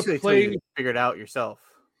basically to play. Figure it out yourself.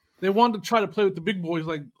 They wanted to try to play with the big boys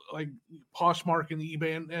like Poshmark and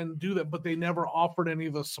eBay and do that, but they never offered any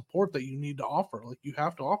of the support that you need to offer. Like, you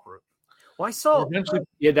have to offer it. Well, I saw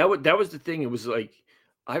that was the thing. It was like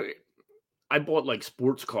I bought like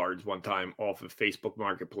sports cards one time off of Facebook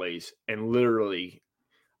Marketplace, and literally,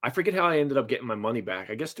 I forget how I ended up getting my money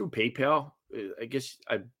back. I guess through PayPal. I guess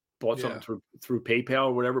I bought something through PayPal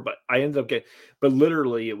or whatever, but I ended up but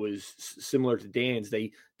literally it was similar to Dan's.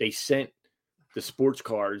 They sent the sports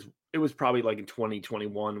cards. It was probably like in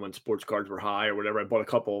 2021 when sports cards were high or whatever. I bought a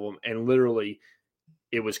couple of them, and literally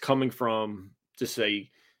it was coming from, just say,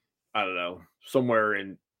 I don't know, somewhere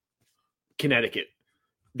in Connecticut.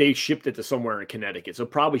 They shipped it to somewhere in Connecticut. So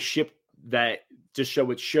probably shipped that just so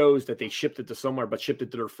it shows that they shipped it to somewhere, but shipped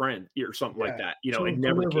it to their friend or something like that. You know, it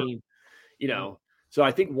never came. you know. So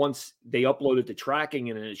I think once they uploaded the tracking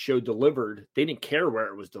and it showed delivered, they didn't care where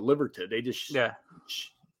it was delivered to. They just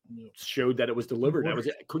showed that it was delivered. That was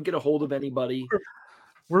it. I couldn't get a hold of anybody.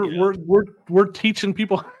 We're teaching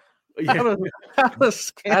people how to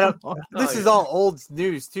scam. This is all old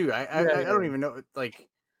news too. I don't even know. Like,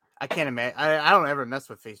 I can't imagine. I don't ever mess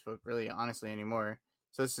with Facebook really, honestly, anymore.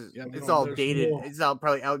 So this is it's all dated. It's all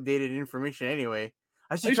probably outdated information anyway.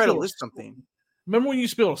 I should try to list something. Remember when you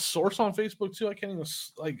used to be able to source on Facebook too? I can't even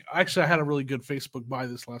Actually, I had a really good Facebook buy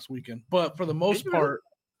this last weekend, but for the most part,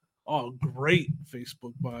 great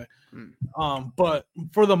Facebook buy. But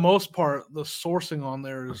for the most part, the sourcing on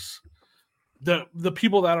there is the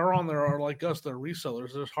people that are on there are like us. They're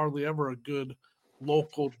resellers. There's hardly ever a good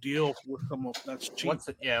local deal with them that's cheap. Once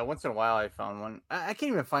in a while, I found one. I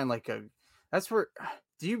can't even find that's where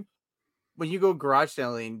when you go garage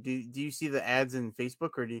selling, do you see the ads in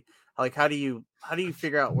Facebook, or how do you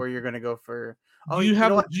figure out where you're going to go for? Oh, you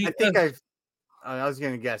have I think I was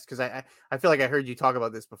going to guess because I feel like I heard you talk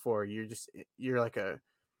about this before. You're like a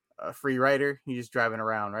free rider. You're just driving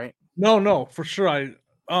around, right? No, for sure. I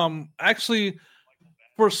actually,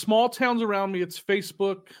 for small towns around me, it's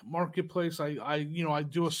Facebook Marketplace. I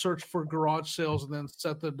do a search for garage sales and then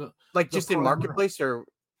set the just in Marketplace or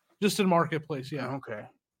just in Marketplace. Yeah. Okay.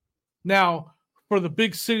 Now, for the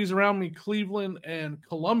big cities around me, Cleveland and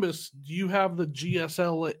Columbus, do you have the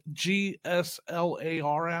GSLAR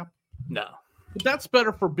app? No. But that's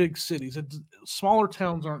better for big cities. Smaller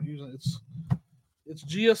towns aren't using it. It's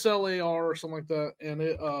GSLAR or something like that, and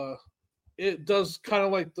it does kind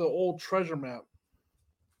of like the old treasure map.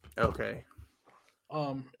 Okay.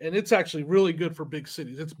 And it's actually really good for big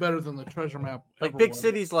cities. It's better than the treasure map. Like big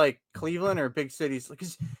cities like Cleveland, or big cities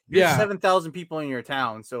because you're 7,000 people in your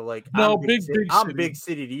town. So I'm big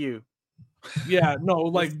city to you. Yeah, no,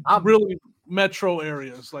 really metro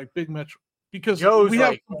areas, like big metro, because we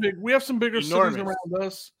have some bigger cities around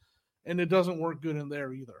us, and it doesn't work good in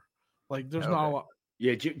there either. Like there's not a lot.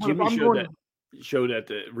 Yeah, Jimmy showed at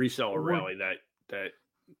the reseller rally that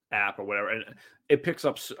app or whatever, and it picks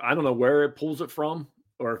up. I don't know where it pulls it from,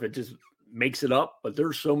 or if it just makes it up. But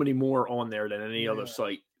there's so many more on there than any other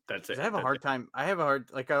site. That's it. I have a hard time.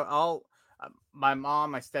 My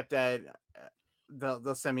mom, my stepdad,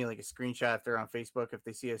 they'll send me like a screenshot if they're on Facebook if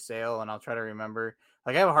they see a sale, and I'll try to remember.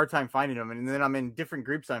 Like I have a hard time finding them, and then I'm in different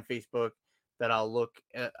groups on Facebook that I'll look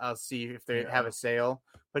at, I'll see if they have a sale.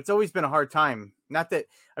 But it's always been a hard time. Not that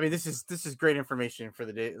this is great information for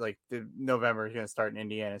the day. Like the November is going to start in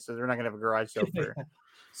Indiana, so they're not going to have a garage sale for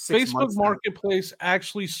 6 months. Facebook Marketplace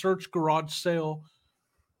actually search garage sale,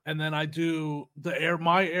 and then I do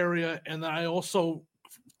my area, and then I also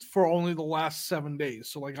for only the last 7 days.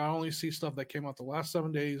 So I only see stuff that came out the last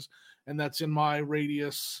 7 days, and that's in my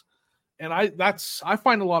radius. And I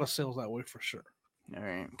find a lot of sales that way for sure. All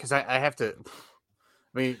right, because I have to.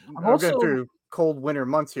 I'm going through cold winter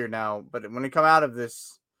months here now, but when I come out of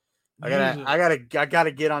this, I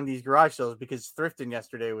gotta get on these garage sales because thrifting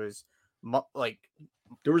yesterday was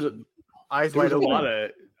there was a lot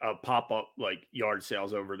of pop up yard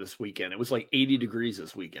sales over this weekend. It was 80 degrees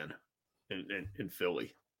this weekend in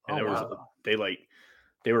Philly, and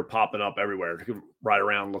they were popping up everywhere. You could ride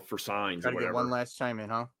around, look for signs. Gotta get one last chime in,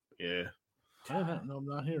 huh? Yeah. No, I'm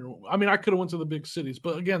not here. I mean, I could have went to the big cities,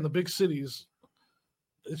 but again, the big cities,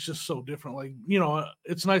 it's just so different.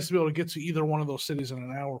 It's nice to be able to get to either one of those cities in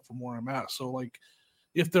an hour from where I'm at. So,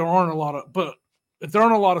 if there aren't a lot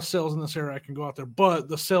of sales in this area, I can go out there. But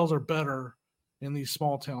the sales are better in these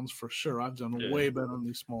small towns for sure. I've done way better in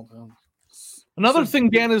these small towns. Another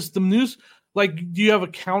thing, Dan, is the news. Do you have a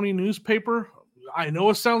county newspaper? I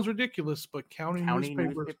know it sounds ridiculous, but county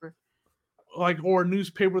newspaper? Or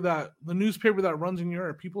newspaper the newspaper that runs in your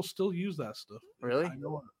area, people still use that stuff. Really? I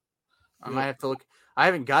know it. I might have to look. I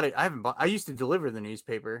haven't got it. I used to deliver the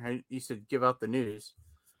newspaper. I used to give out the news.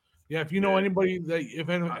 Yeah, if you know anybody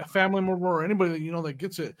a family member or anybody that you know that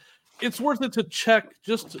gets it, it's worth it to check.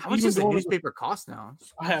 Just how much does the newspaper cost now?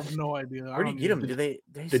 I have no idea. Where do you get them? Do they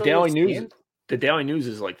the Daily News? The Daily News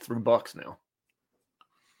is $3 now.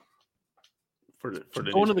 For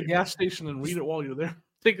the go into the gas station and read it while you're there.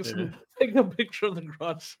 Take a picture of the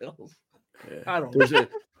garage sales. Yeah. I don't know.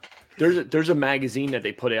 There's a magazine that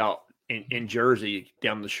they put out in Jersey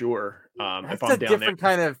down the shore. That's a different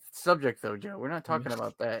kind of subject, though, Joe. We're not talking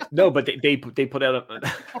about that. No, but they put out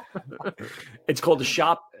it's called the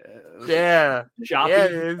Shop. Yeah, Shopping. Yeah,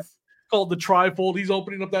 it is called the Trifold. He's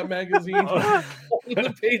opening up that magazine.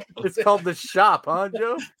 It's called the Shop, huh,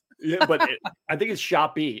 Joe? Yeah, but I think it's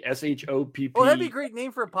Shoppy. SHOPP. Oh, that'd be a great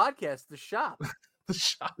name for a podcast. The Shop. The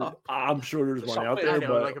Shop. I'm sure there's one out there. I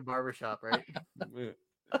know, like a barbershop, right?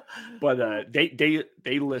 But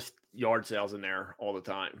they list yard sales in there all the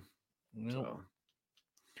time. Yep. So.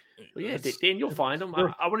 But yeah, Dan, you'll find them.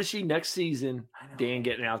 I want to see next season Dan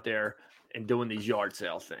getting out there and doing these yard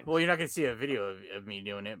sale things. Well, you're not gonna see a video of me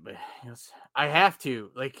doing it, but I have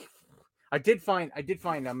to. Like, I did find.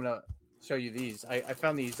 I'm gonna show you these. I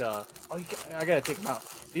found these. I gotta take them out.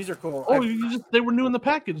 These are cool. Oh, they were new in the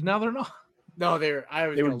package. Now they're not. No,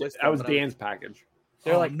 that was Dan's package.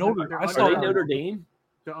 They're like I saw Notre Dame.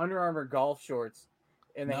 They're Under Armour golf shorts,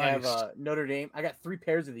 and they have Notre Dame. I got 3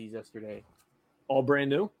 pairs of these yesterday. All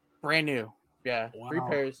brand new. Brand new, yeah. Wow. 3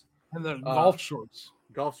 pairs. And they're golf shorts.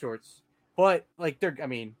 Golf shorts, but like I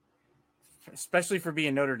mean, especially for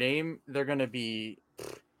being Notre Dame, they're gonna be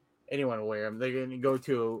anyone will wear them. They're gonna go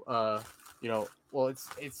to well,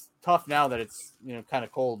 it's tough now that it's kind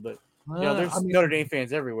of cold, but there's Notre Dame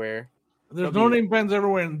fans everywhere. There's Notre Dame fans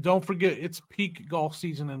everywhere, and don't forget it's peak golf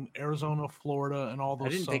season in Arizona, Florida, and all those.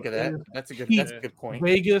 I didn't think of that. That's a good point.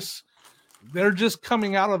 Vegas. They're just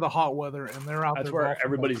coming out of the hot weather, and they're out. That's where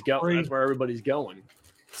everybody's going. That's where everybody's going.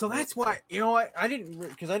 So that's why I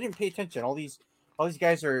didn't pay attention. All these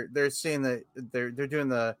guys they're saying that they're doing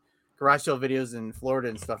the garage sale videos in Florida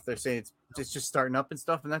and stuff. They're saying it's just starting up and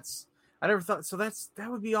stuff, and I never thought so. That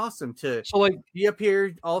would be awesome to be up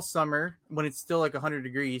here all summer when it's still like 100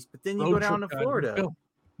 degrees, but then you go down to Florida.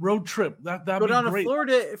 Road trip. That'd go down to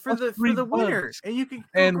Florida for the winter, and you can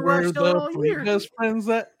where the best friends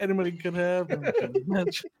that anybody could have.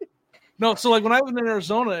 No, so like when I was in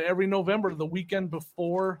Arizona, every November, the weekend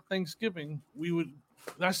before Thanksgiving,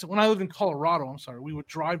 that's when I lived in Colorado. I'm sorry, we would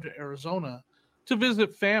drive to Arizona to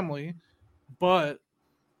visit family, but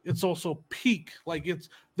it's also peak. Like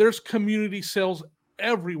there's community sales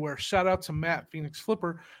everywhere. Shout out to Matt, Phoenix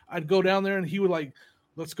Flipper. I'd go down there and he would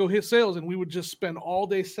let's go hit sales, and we would just spend all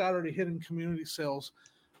day Saturday hitting community sales.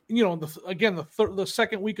 The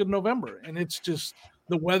second week of November, and it's just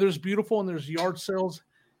the weather's beautiful, and there's yard sales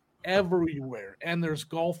everywhere, and there's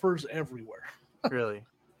golfers everywhere. Really?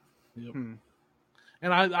 Yep.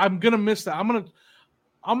 And I'm gonna miss that. I'm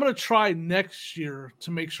gonna try next year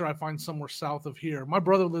to make sure I find somewhere south of here. My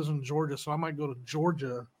brother lives in Georgia, so I might go to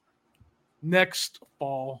Georgia next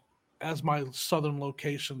fall as my southern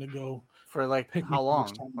location to go. For how long?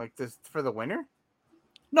 Like this for the winter?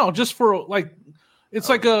 No, just for it's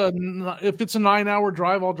if it's a 9-hour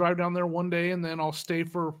drive, I'll drive down there one day and then I'll stay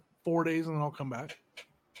for 4 days and then I'll come back.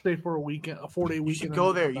 Stay for a weekend, a 4-day weekend. You should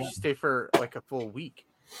go there. You should stay for like a full week.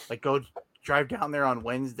 Like go drive down there on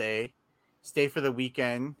Wednesday, stay for the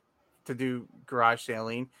weekend to do garage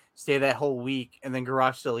sailing, stay that whole week, and then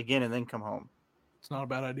garage sale again, and then come home. It's not a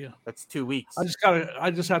bad idea. That's 2 weeks.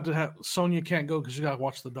 I just have to have Sonia can't go because you got to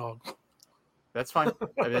watch the dog. That's fine.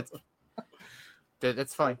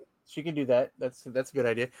 That's fine. She can do that. That's a good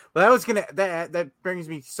idea. Well, that brings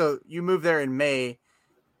me. So you moved there in May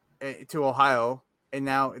to Ohio, and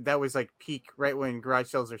now that was like peak right when garage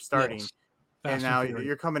sales are starting, yes. And now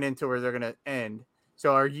you're coming into where they're gonna end.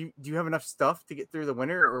 So do you have enough stuff to get through the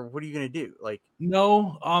winter, or what are you gonna do?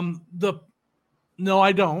 No,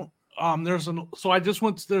 I don't. There's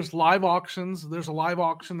live auctions. There's a live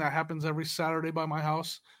auction that happens every Saturday by my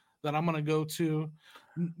house that I'm going to go to.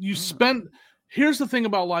 Here's the thing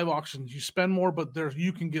about live auctions. You spend more, but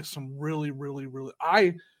you can get some really, really, really,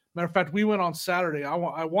 matter of fact, we went on Saturday. I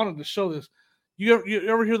wanted to show this. You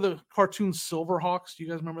ever hear the cartoon Silverhawks? Do you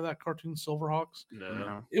guys remember that cartoon Silverhawks?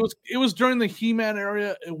 No. It was during the He-Man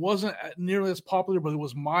area. It wasn't nearly as popular, but it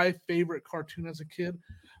was my favorite cartoon as a kid.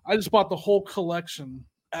 I just bought the whole collection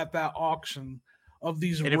at that auction of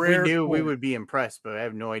these rare. And if we knew, we would be impressed, but I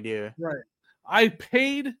have no idea. Right. I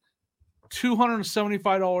paid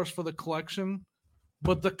 $275 for the collection,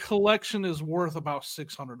 but the collection is worth about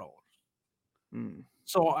 $600.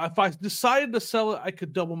 So if I decided to sell it, I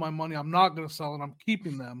could double my money. I'm not going to sell it. I'm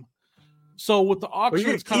keeping them. So with the auction,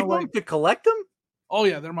 it's kind of like to collect them. Oh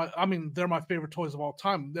yeah, they're my favorite toys of all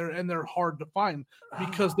time. They're hard to find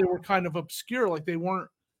because they were kind of obscure. Like they weren't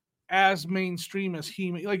as mainstream as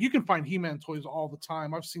He-Man. Like you can find He-Man toys all the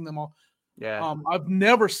time. I've seen them all. Yeah.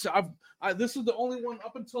 This is the only one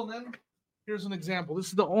up until then. Here's an example. This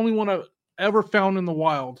is the only one I've ever found in the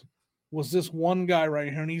wild. Was this one guy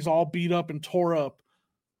right here, and he's all beat up and tore up.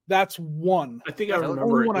 That's one. I think I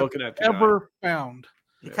remember looking at the ever found.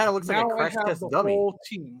 He kind of looks like a crash test dummy. Whole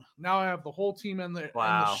team. Now I have the whole team and the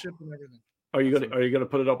ship and everything. Are you gonna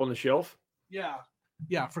put it up on the shelf?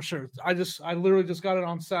 Yeah, for sure. I literally just got it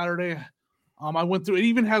on Saturday. I went through. It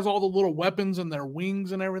even has all the little weapons and their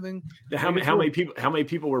wings and everything. How many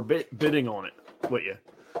people were bidding on it with you?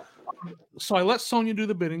 So I let Sonia do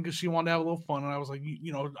the bidding because she wanted to have a little fun, and I was like,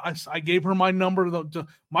 I gave her my number.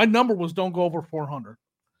 My number was don't go over 400.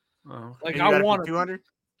 Oh. Like And you I got it for wanted 200.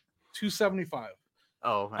 275.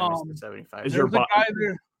 Oh, I missed the 75. Is There's a guy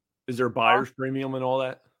there. Is there buyer's premium and all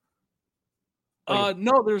that?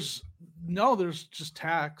 No, there's just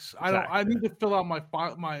tax. I need to fill out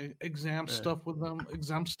my exam stuff with them,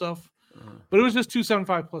 exempt stuff. But it was just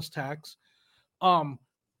 275 plus tax.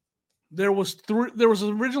 There was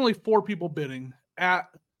originally 4 people bidding at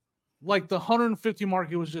like the 150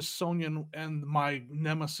 mark. It was just Sonia and my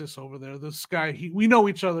nemesis over there. This guy, we know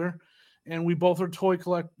each other, and we both are toy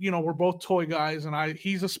we're both toy guys, and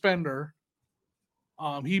he's a spender.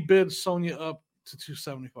 He bid Sonia up to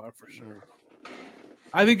 275 for sure.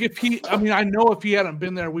 I think I know if he hadn't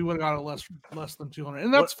been there, we would have got it less than 200,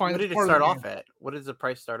 and that's fine. What did it start off at? What does the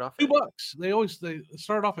price start off at? $2. They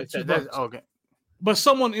start off at $2. Okay. But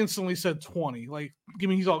someone instantly said 20. Like, give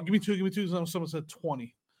me 2, give me 2. Someone said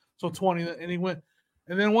 20. So 20, and he went.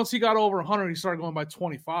 And then once he got over 100, he started going by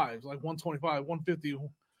 25, like 125, 150,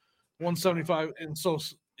 175. And so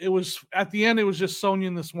it was, at the end, it was just Sonia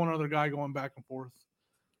and this one other guy going back and forth.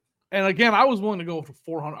 And again, I was willing to go for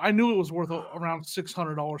 400. I knew it was worth around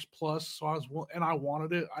 $600 plus. So I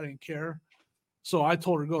wanted it. I didn't care. So I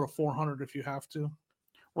told her to go to 400 if you have to.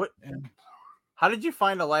 How did you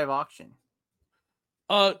find a live auction?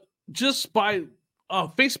 Just by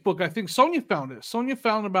Facebook. I think Sonia found it. Sonia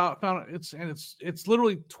found it. It's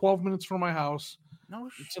literally 12 minutes from my house. No,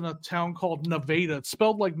 it's in a town called Nevada. It's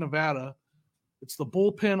spelled like Nevada. It's the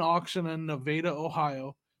Bullpen Auction in Nevada,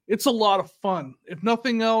 Ohio. It's a lot of fun. If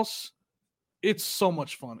nothing else, it's so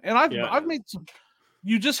much fun. And I've made some.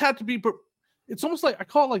 You just have to be. It's almost like I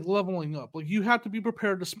call it like leveling up. Like you have to be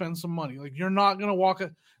prepared to spend some money. Like you're not gonna walk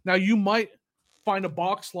it. Now you might find a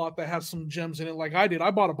box lot that has some gems in it, like I did. I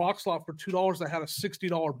bought a box lot for $2 that had a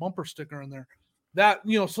 $60 bumper sticker in there. That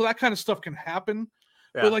so that kind of stuff can happen.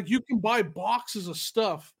 Yeah. But like you can buy boxes of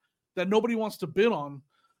stuff that nobody wants to bid on.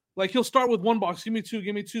 Like he'll start with one box, give me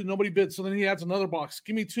 2, nobody bids. So then he adds another box,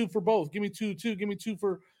 give me 2 for both, give me 2, give me 2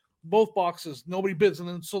 for both boxes, nobody bids. And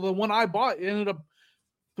then so the one I bought, it ended up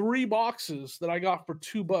 3 boxes that I got for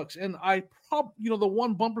 $2. And I the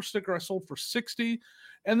one bumper sticker I sold for $60.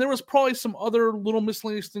 And there was probably some other little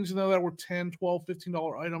miscellaneous things in there that were $10, $12,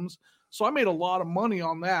 $15 items. So I made a lot of money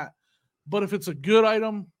on that. But if it's a good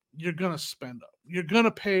item, you're going to spend up. You're going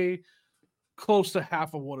to pay close to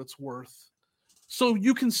half of what it's worth. So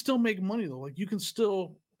you can still make money, though. Like you can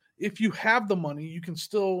still, if you have the money, you can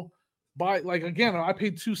still buy. Like, again, I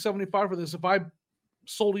paid $275 for this. If I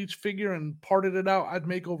sold each figure and parted it out, I'd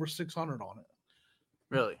make over $600 on it.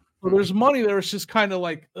 Really? So there's money there. It's just kind of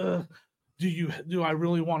like, do I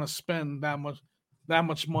really want to spend that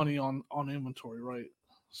much money on inventory, right?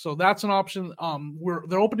 So that's an option.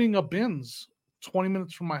 They're opening up bins 20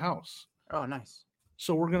 minutes from my house. Oh, nice.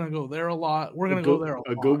 So we're gonna go there a lot. We're gonna go there a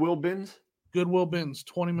lot. Goodwill bins? Goodwill bins,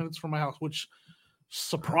 20 minutes from my house, which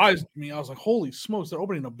surprised me. I was like, holy smokes, they're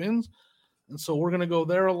opening up bins. And so we're gonna go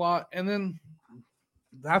there a lot. And then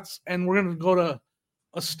we're gonna go to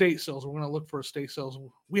estate sales. We're gonna look for estate sales.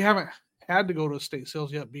 We haven't had to go to estate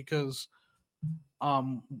sales yet because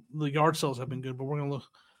the yard sales have been good, but we're gonna look.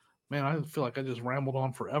 Man, I feel like I just rambled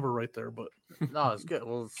on forever right there, but no, it's good.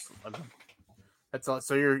 Well, that's all.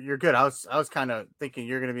 So you're good. I was kind of thinking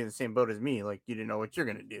you're gonna be in the same boat as me. Like you didn't know what you're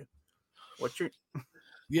gonna do.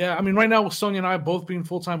 Yeah, I mean, right now with Sonia and I both being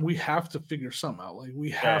full time, we have to figure something out. Like we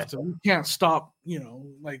have to. We can't stop.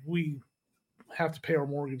 Like we have to pay our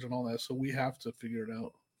mortgage and all that, so we have to figure it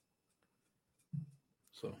out.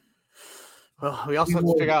 So. Well, we also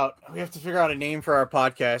have to figure out a name for our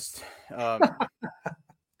podcast.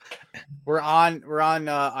 We're on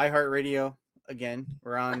iHeartRadio again.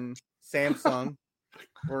 We're on Samsung.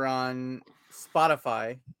 We're on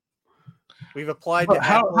Spotify. We've applied to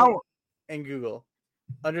Apple and Google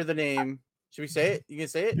under the name. Should we say it? You can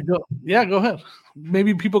say it? Yeah, go ahead.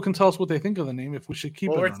 Maybe people can tell us what they think of the name if we should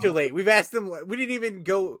keep it. Well, it's too late. We've asked them. We didn't even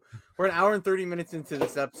go. We're an hour and 30 minutes into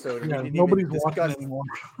this episode. Yeah, nobody's watching anymore.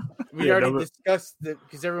 We already discussed it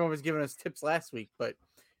because everyone was giving us tips last week. But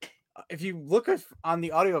if you look on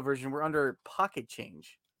the audio version, we're under Pocket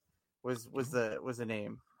Change. Was the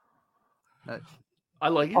name? I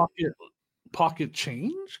like it. Pocket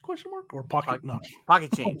Change? Question mark or pocket? No.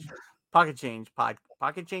 Pocket Change. Pocket Change.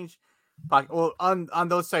 Pocket Change. Well, on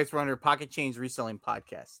those sites, we're under Pocket Change Reselling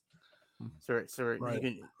Podcast. So right.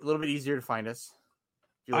 A little bit easier to find us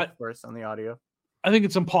if you look for us on the audio. I think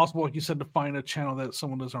it's impossible, like you said, to find a channel that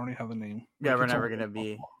someone doesn't already have the name. Yeah, we're never gonna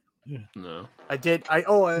be. Yeah. No. I do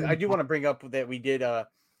want to bring up that we did. So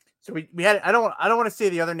we had. I don't want to say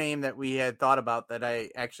the other name that we had thought about that I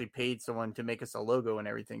actually paid someone to make us a logo and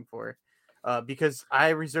everything for. because I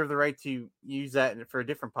reserve the right to use that for a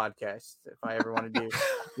different podcast if I ever want to do,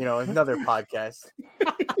 another podcast.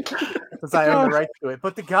 Since I own the right to it.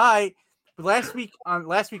 But the guy last week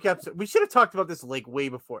episode, we should have talked about this like way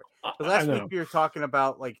before. But last week we were talking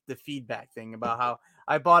about like the feedback thing about how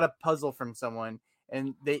I bought a puzzle from someone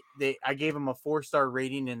and I gave them a 4-star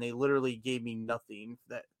rating and they literally gave me nothing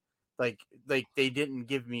that like they didn't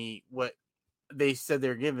give me what they said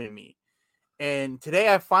they're giving me. And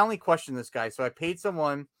today I finally questioned this guy. So I paid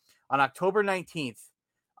someone on October 19th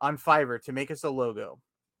on Fiverr to make us a logo.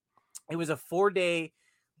 It was a 4-day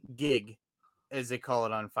gig, as they call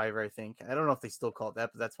it on Fiverr, I think. I don't know if they still call it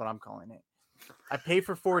that, but that's what I'm calling it. I paid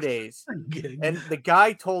for 4 days. And the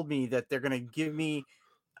guy told me that they're going to give me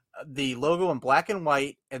the logo in black and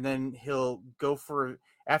white, and then he'll go for,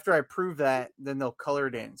 after I approve that, then they'll color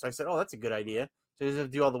it in. So I said, oh, that's a good idea. So you have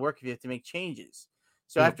to do all the work if you have to make changes.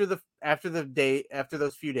 So after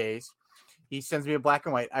those few days, he sends me a black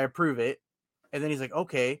and white. I approve it. And then he's like,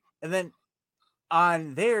 okay. And then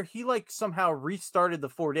on there, he like somehow restarted the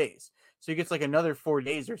 4 days. So he gets like another 4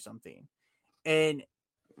 days or something. And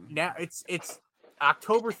now it's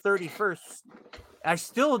October 31st. I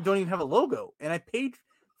still don't even have a logo. And I paid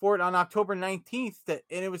for it on October 19th and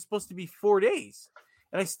it was supposed to be 4 days.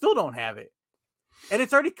 And I still don't have it. And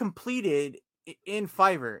it's already completed in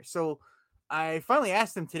Fiverr. So I finally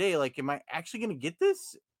asked him today, like, am I actually going to get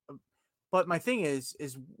this? But my thing is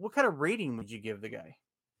what kind of rating would you give the guy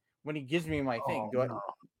when he gives me my thing?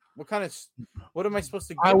 What am I supposed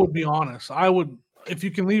to give? I would be honest. If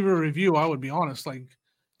you can leave a review, I would be honest. Like,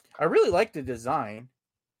 I really like the design.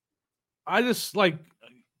 I just like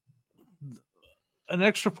an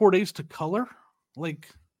extra 4 days to color. Like,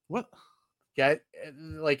 what? Yeah,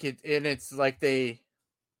 like it, and it's like they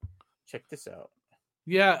check this out.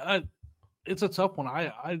 Yeah, it's a tough one.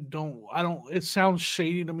 I don't. It sounds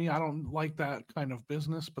shady to me. I don't like that kind of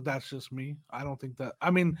business, but that's just me. I don't think that.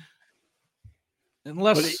 I mean,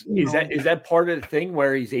 unless is that part of the thing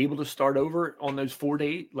where he's able to start over on those 4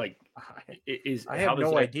 days? Like, I have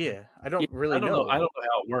no idea. I don't really know. I don't know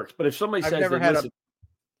how it works. But if somebody says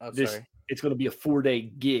it's going to be a 4-day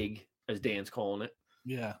gig, as Dan's calling it.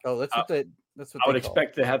 Yeah. Oh, that's what I would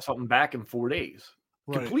expect to have something back in 4 days.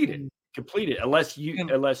 Right. Complete it. Unless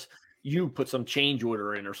you put some change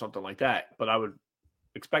order in or something like that. But I would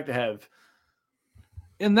expect to have.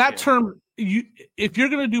 In that term, if you're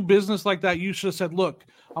going to do business like that, you should have said, "Look,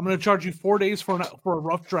 I'm going to charge you 4 days for a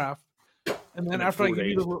rough draft, and then after I give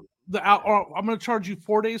you I'm going to charge you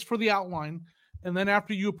 4 days for the outline, and then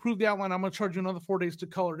after you approve the outline, I'm going to charge you another 4 days to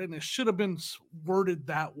color it in." It should have been worded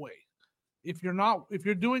that way. If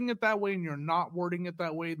you're doing it that way and you're not wording it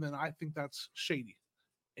that way, then I think that's shady,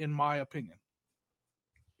 in my opinion.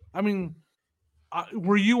 I mean,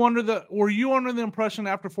 were you under the impression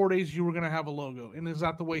after 4 days you were going to have a logo? And is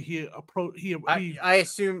that the way he approached? I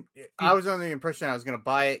assumed I was under the impression I was going to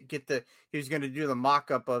buy it, he was going to do the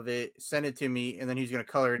mock-up of it, send it to me, and then he's going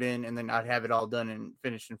to color it in, and then I'd have it all done and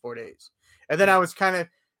finished in 4 days. And then I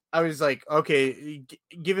was like, okay,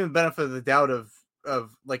 given the benefit of the doubt of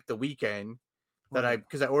like the weekend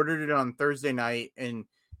because I ordered it on Thursday night and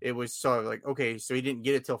it was sort of like, okay, so he didn't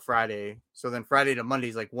get it till Friday. So then Friday to Monday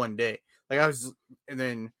is like 1 day. And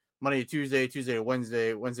then Monday to Tuesday to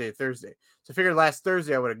Wednesday, Wednesday to Thursday. So I figured last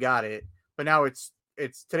Thursday I would have got it, but now it's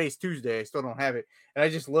today's Tuesday. I still don't have it. And I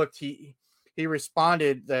just looked, he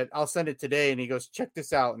responded that I'll send it today. And he goes, check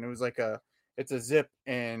this out. And it was like it's a zip.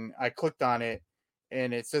 And I clicked on it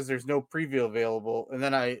and it says there's no preview available. And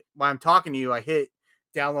then while I'm talking to you, I hit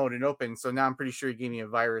download and open. So now I'm pretty sure he gave me a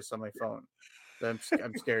virus on my phone. So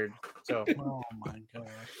I'm scared. So, oh my gosh.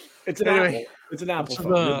 It's an Apple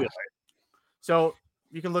phone. So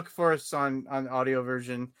you can look for us on audio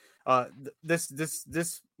version.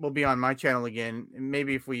 This will be on my channel again. And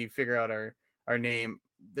maybe if we figure out our name,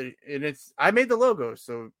 and I made the logo,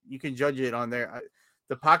 so you can judge it on there.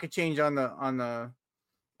 The pocket change on the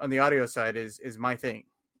audio side is my thing,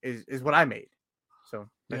 is what I made. So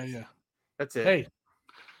that's it. Hey,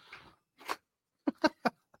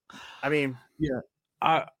 I mean,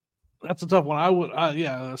 that's a tough one. I would,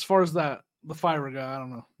 as far as that, the Fiverr guy, I don't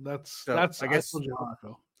know. I guess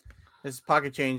this pocket change